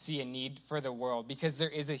them see a need for the world, because there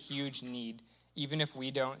is a huge need, even if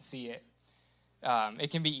we don't see it.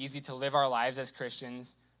 It can be easy to live our lives as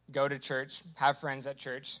Christians, go to church, have friends at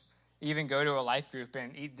church, even go to a life group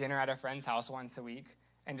and eat dinner at a friend's house once a week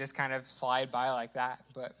and just kind of slide by like that.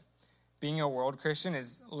 But being a world Christian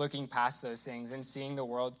is looking past those things and seeing the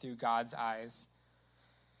world through God's eyes.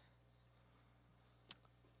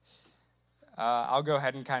 I'll go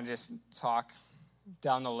ahead and kind of just talk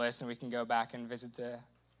down the list, and we can go back and visit the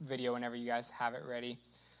video whenever you guys have it ready.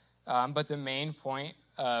 But the main point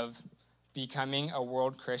of becoming a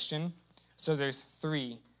world Christian, so there's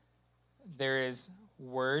three. There is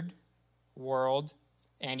word, world,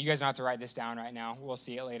 and you guys don't have to write this down right now. We'll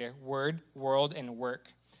see it later. Word, world, and work.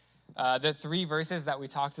 The three verses that we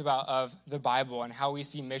talked about of the Bible and how we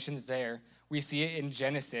see missions there, we see it in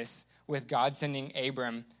Genesis with God sending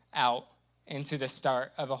Abram out into the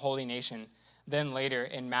start of a holy nation. Then later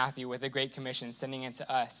in Matthew with the Great Commission, sending it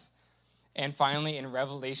to us. And finally in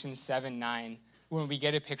Revelation 7:9, when we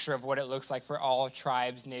get a picture of what it looks like for all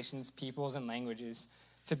tribes, nations, peoples, and languages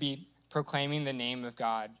to be proclaiming the name of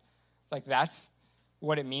God. Like that's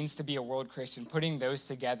what it means to be a world Christian, putting those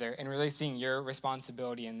together and really seeing your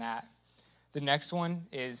responsibility in that. The next one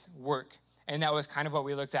is work. And that was kind of what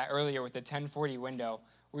we looked at earlier with the 1040 window,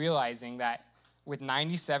 realizing that with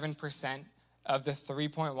 97% of the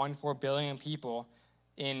 3.14 billion people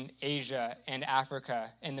in Asia and Africa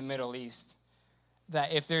and the Middle East,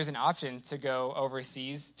 that if there's an option to go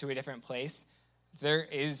overseas to a different place, there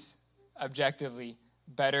is objectively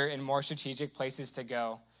better and more strategic places to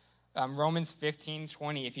go. Romans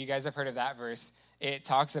 15:20, if you guys have heard of that verse, it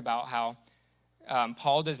talks about how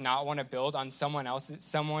Paul does not want to build on someone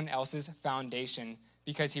else's foundation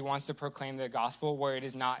because he wants to proclaim the gospel where it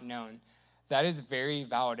is not known. That is very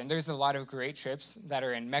valid. And there's a lot of great trips that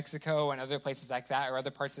are in Mexico and other places like that or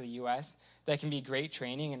other parts of the U.S. that can be great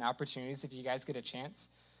training and opportunities if you guys get a chance.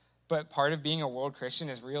 But part of being a world Christian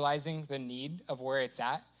is realizing the need of where it's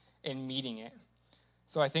at and meeting it.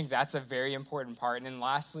 So I think that's a very important part. And then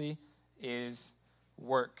lastly is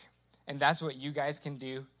work. And that's what you guys can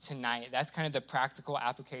do tonight. That's kind of the practical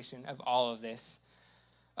application of all of this.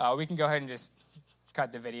 We can go ahead and just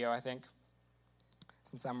cut the video, I think,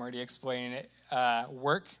 since I'm already explaining it.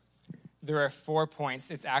 Work, there are 4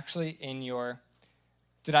 points. It's actually in your,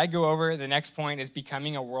 did I go over? The next point is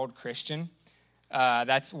becoming a world Christian.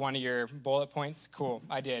 That's one of your bullet points. Cool,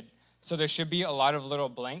 I did. So there should be a lot of little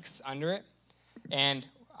blanks under it. And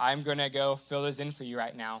I'm going to go fill those in for you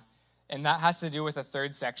right now. And that has to do with the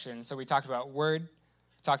third section. So we talked about word,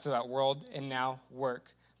 talked about world, and now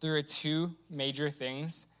work. There are two major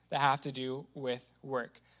things that have to do with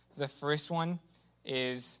work. The first one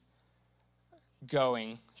is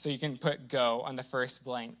going. So you can put go on the first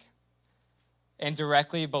blank. And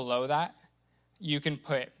directly below that, you can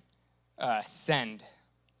put send.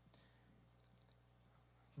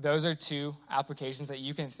 Those are two applications that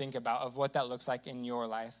you can think about of what that looks like in your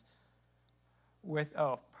life.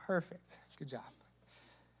 Perfect. Good job.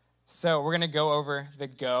 So we're going to go over the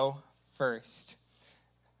go first.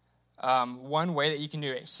 One way that you can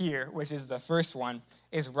do it here, which is the first one,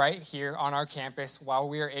 is right here on our campus while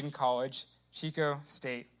we are in college, Chico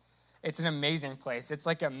State. It's an amazing place. It's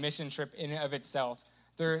like a mission trip in and of itself.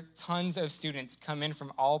 There are tons of students come in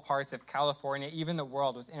from all parts of California, even the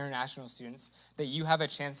world, with international students that you have a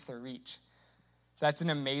chance to reach. That's an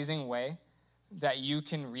amazing way that you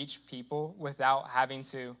can reach people without having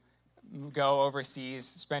to go overseas,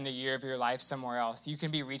 spend a year of your life somewhere else. You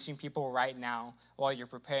can be reaching people right now while you're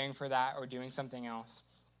preparing for that or doing something else.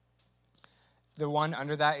 The one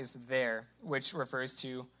under that is there, which refers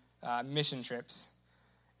to mission trips.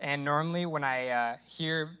 And normally when I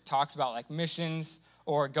hear talks about like missions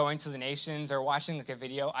or going to the nations or watching like a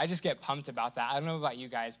video, I just get pumped about that. I don't know about you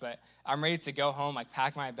guys, but I'm ready to go home, like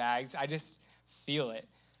pack my bags. I just feel it.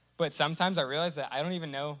 But sometimes I realize that I don't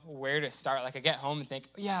even know where to start. Like I get home and think,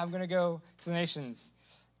 yeah, I'm going to go to the nations.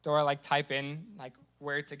 Or like type in like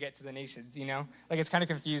where to get to the nations, you know? Like it's kind of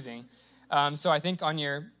confusing. So I think on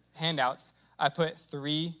your handouts, I put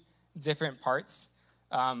 3 different parts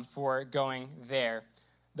for going there.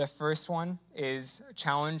 The first one is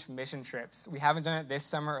challenge mission trips. We haven't done it this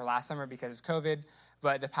summer or last summer because of COVID,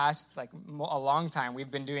 but the past, a long time, we've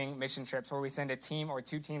been doing mission trips where we send a team or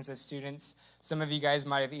 2 teams of students. Some of you guys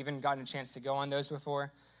might have even gotten a chance to go on those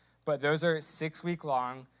before, but those are 6-week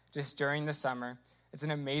long, just during the summer. It's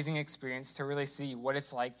an amazing experience to really see what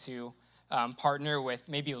it's like to partner with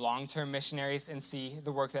maybe long-term missionaries and see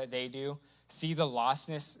the work that they do, see the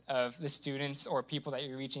lostness of the students or people that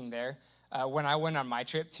you're reaching there. When I went on my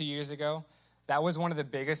trip 2 years ago, that was one of the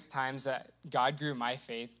biggest times that God grew my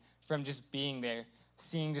faith from just being there,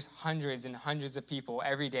 seeing just hundreds and hundreds of people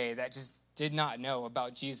every day that just did not know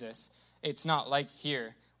about Jesus. It's not like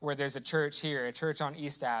here, where there's a church here, a church on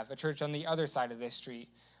East Ave, a church on the other side of this street,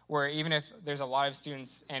 where even if there's a lot of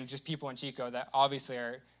students and just people in Chico that obviously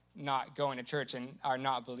are not going to church and are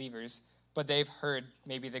not believers, but they've heard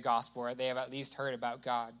maybe the gospel, or they have at least heard about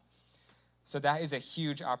God. So that is a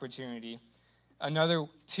huge opportunity. Another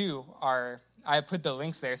 2 are I put the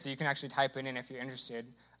links there so you can actually type it in if you're interested.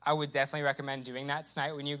 I would definitely recommend doing that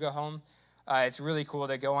tonight when you go home. It's really cool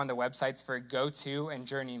to go on the websites for Go2 and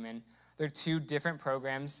Journeyman. They're two different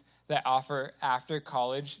programs that offer after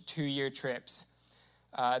college 2-year trips.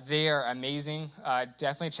 They are amazing.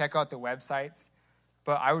 Definitely check out the websites.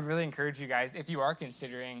 But I would really encourage you guys, if you are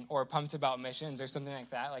considering or pumped about missions or something like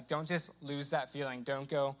that, like don't just lose that feeling. Don't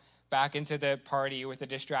go back into the party with the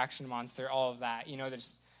distraction monster, all of that. You know,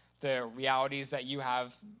 there's the realities that you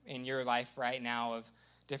have in your life right now of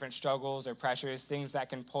different struggles or pressures, things that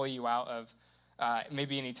can pull you out of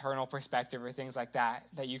maybe an eternal perspective or things like that,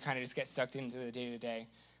 that you kind of just get sucked into the day-to-day.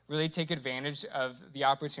 Really take advantage of the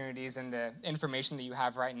opportunities and the information that you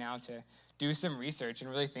have right now to do some research and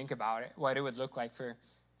really think about it, what it would look like for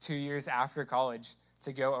 2 years after college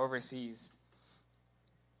to go overseas.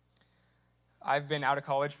 I've been out of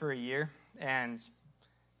college for a year, and,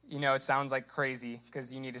 you know, it sounds like crazy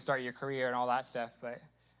because you need to start your career and all that stuff, but,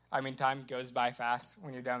 I mean, time goes by fast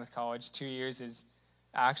when you're done with college. 2 years is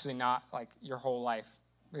actually not, like, your whole life.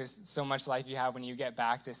 There's so much life you have when you get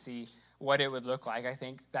back to see what it would look like. I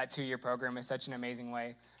think that 2-year program is such an amazing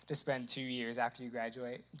way to spend 2 years after you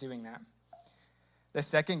graduate doing that. The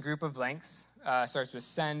second group of blanks starts with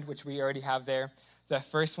send, which we already have there. The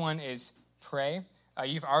first one is pray.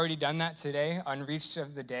 You've already done that today, Unreached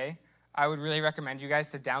of the Day. I would really recommend you guys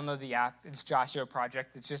to download the app. It's Joshua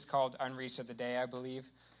Project. It's just called Unreached of the Day, I believe.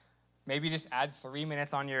 Maybe just add 3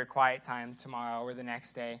 minutes on your quiet time tomorrow or the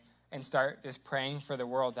next day and start just praying for the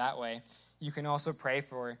world that way. You can also pray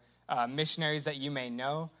for missionaries that you may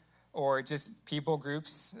know, or just people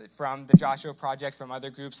groups from the Joshua Project, from other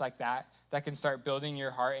groups like that can start building your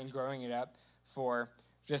heart and growing it up for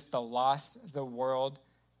just the lost, the world,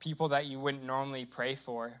 people that you wouldn't normally pray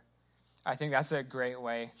for. I think that's a great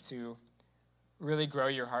way to really grow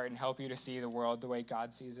your heart and help you to see the world the way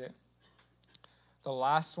God sees it. The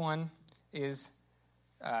last one is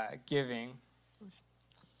giving.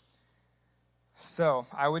 So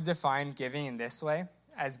I would define giving in this way,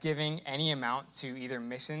 as giving any amount to either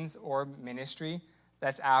missions or ministry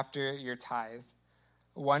that's after your tithe.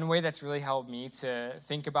 One way that's really helped me to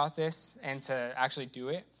think about this and to actually do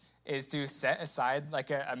it is to set aside like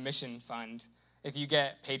a mission fund. If you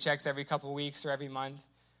get paychecks every couple of weeks or every month,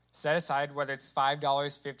 set aside whether it's $5,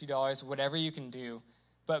 $50, whatever you can do.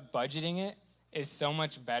 But budgeting it is so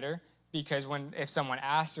much better because if someone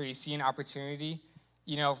asks or you see an opportunity,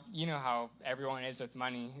 you know how everyone is with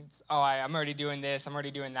money. It's, I'm already doing this, I'm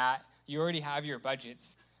already doing that. You already have your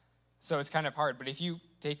budgets. So it's kind of hard. But if you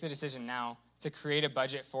take the decision now to create a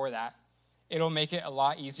budget for that, it'll make it a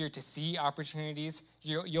lot easier to see opportunities.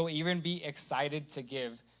 You'll even be excited to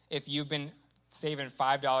give if you've been saving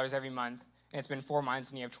 $5 every month and it's been 4 months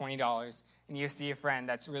and you have $20 and you see a friend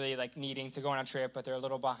that's really like needing to go on a trip but they're a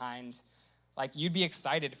little behind. Like, you'd be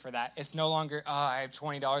excited for that. It's no longer, I have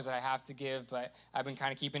 $20 that I have to give, but I've been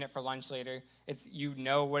kind of keeping it for lunch later. It's, you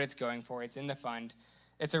know what it's going for. It's in the fund.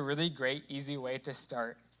 It's a really great, easy way to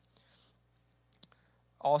start.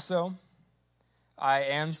 Also,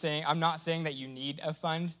 I'm not saying that you need a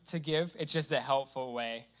fund to give. It's just a helpful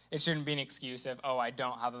way. It shouldn't be an excuse of, I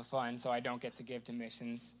don't have a fund, so I don't get to give to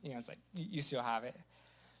missions. You know, it's like, you still have it.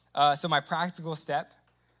 So my practical step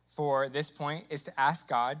for this point is to ask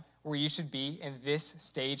God where you should be in this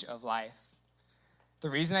stage of life.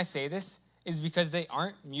 The reason I say this is because they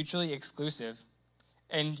aren't mutually exclusive,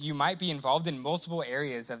 and you might be involved in multiple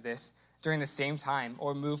areas of this during the same time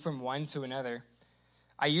or move from one to another.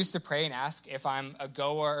 I used to pray and ask if I'm a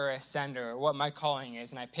goer or a sender or what my calling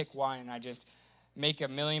is, and I pick one and I just make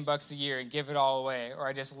 $1 million a year and give it all away, or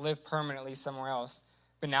I just live permanently somewhere else.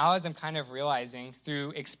 But now, as I'm kind of realizing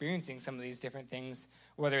through experiencing some of these different things,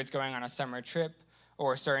 whether it's going on a summer trip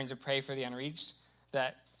or starting to pray for the unreached,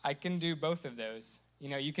 that I can do both of those. You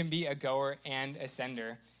know, you can be a goer and a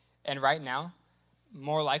sender. And right now,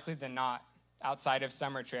 more likely than not, outside of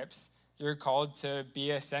summer trips, you're called to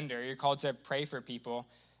be a sender. You're called to pray for people.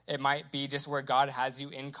 It might be just where God has you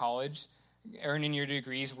in college, earning your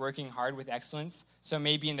degrees, working hard with excellence. So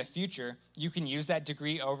maybe in the future, you can use that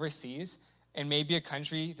degree overseas and maybe a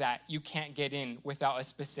country that you can't get in without a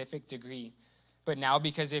specific degree. But now,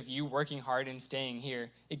 because of you working hard and staying here,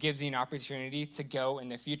 it gives you an opportunity to go in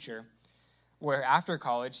the future. Where after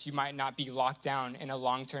college, you might not be locked down in a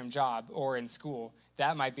long-term job or in school.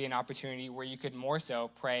 That might be an opportunity where you could more so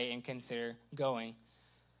pray and consider going.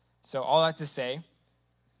 So all that to say,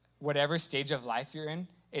 whatever stage of life you're in,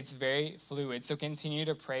 it's very fluid. So continue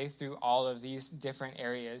to pray through all of these different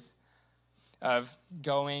areas of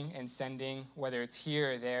going and sending, whether it's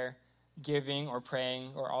here or there, giving or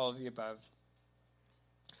praying or all of the above.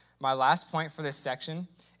 My last point for this section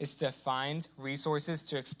is to find resources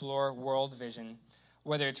to explore world vision.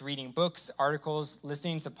 Whether it's reading books, articles,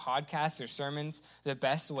 listening to podcasts or sermons, the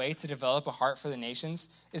best way to develop a heart for the nations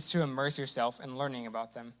is to immerse yourself in learning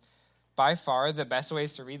about them. By far, the best way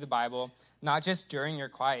is to read the Bible, not just during your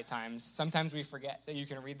quiet times. Sometimes we forget that you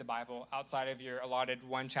can read the Bible outside of your allotted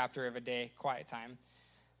one chapter of a day quiet time.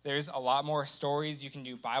 There's a lot more stories. You can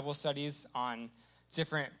do Bible studies on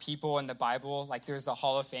different people in the Bible. Like there's the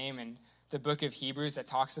Hall of Fame and the book of Hebrews that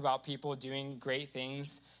talks about people doing great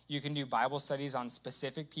things. You can do Bible studies on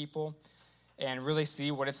specific people and really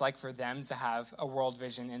see what it's like for them to have a world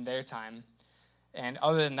vision in their time. And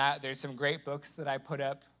other than that, there's some great books that I put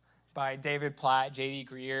up by David Platt, J.D.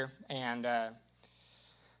 Greear, and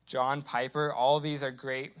John Piper. All of these are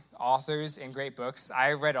great authors and great books.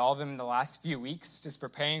 I read all of them in the last few weeks just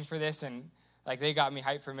preparing for this, and they got me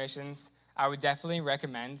hyped for missions. I would definitely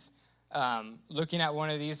recommend looking at one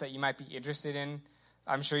of these that you might be interested in.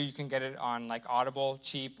 I'm sure you can get it on Audible,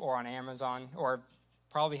 cheap, or on Amazon, or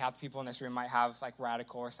probably half the people in this room might have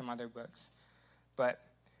Radical or some other books. But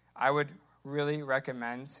I would really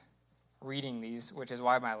recommend reading these, which is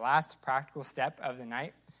why my last practical step of the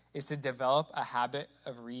night is to develop a habit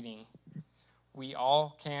of reading. We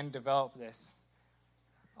all can develop this.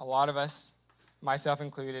 A lot of us, myself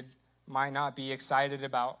included, might not be excited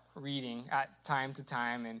about reading at time to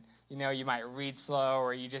time, and you might read slow,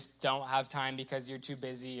 or you just don't have time because you're too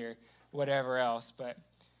busy or whatever else. But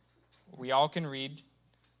we all can read.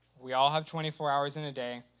 We all have 24 hours in a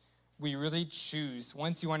day. We really choose.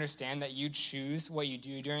 Once you understand that you choose what you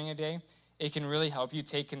do during a day, it can really help you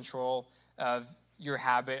take control of your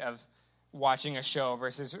habit of watching a show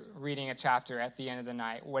versus reading a chapter at the end of the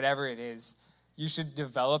night. Whatever it is, you should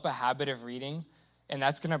develop a habit of reading, and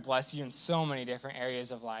that's going to bless you in so many different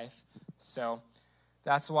areas of life. So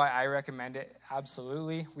that's why I recommend it,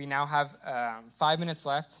 absolutely. We now have 5 minutes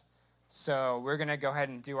left, so we're going to go ahead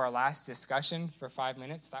and do our last discussion for 5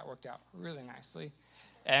 minutes. That worked out really nicely.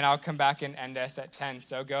 And I'll come back and end us at 10.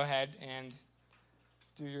 So go ahead and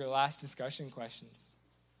do your last discussion questions.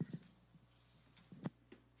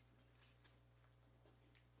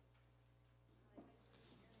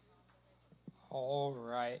 All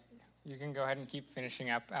right. You can go ahead and keep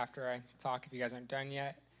finishing up after I talk if you guys aren't done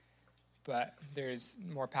yet. But there's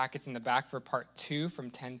more packets in the back for part 2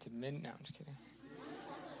 from 10 to midnight. No, I'm just kidding.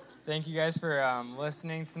 Thank you guys for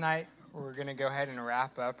listening tonight. We're going to go ahead and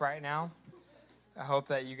wrap up right now. I hope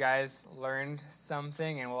that you guys learned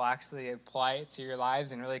something and will actually apply it to your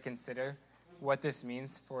lives and really consider what this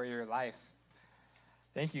means for your life.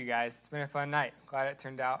 Thank you guys. It's been a fun night. Glad it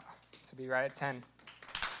turned out to be right at 10.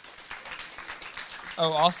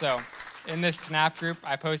 Oh, also, in this Snap group,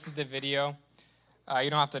 I posted the video. You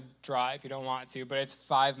don't have to draw it if you don't want to, but it's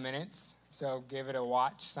 5 minutes, so give it a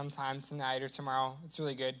watch sometime tonight or tomorrow. It's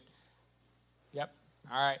really good. Yep.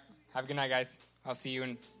 All right. Have a good night, guys. I'll see you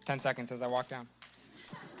in 10 seconds as I walk down.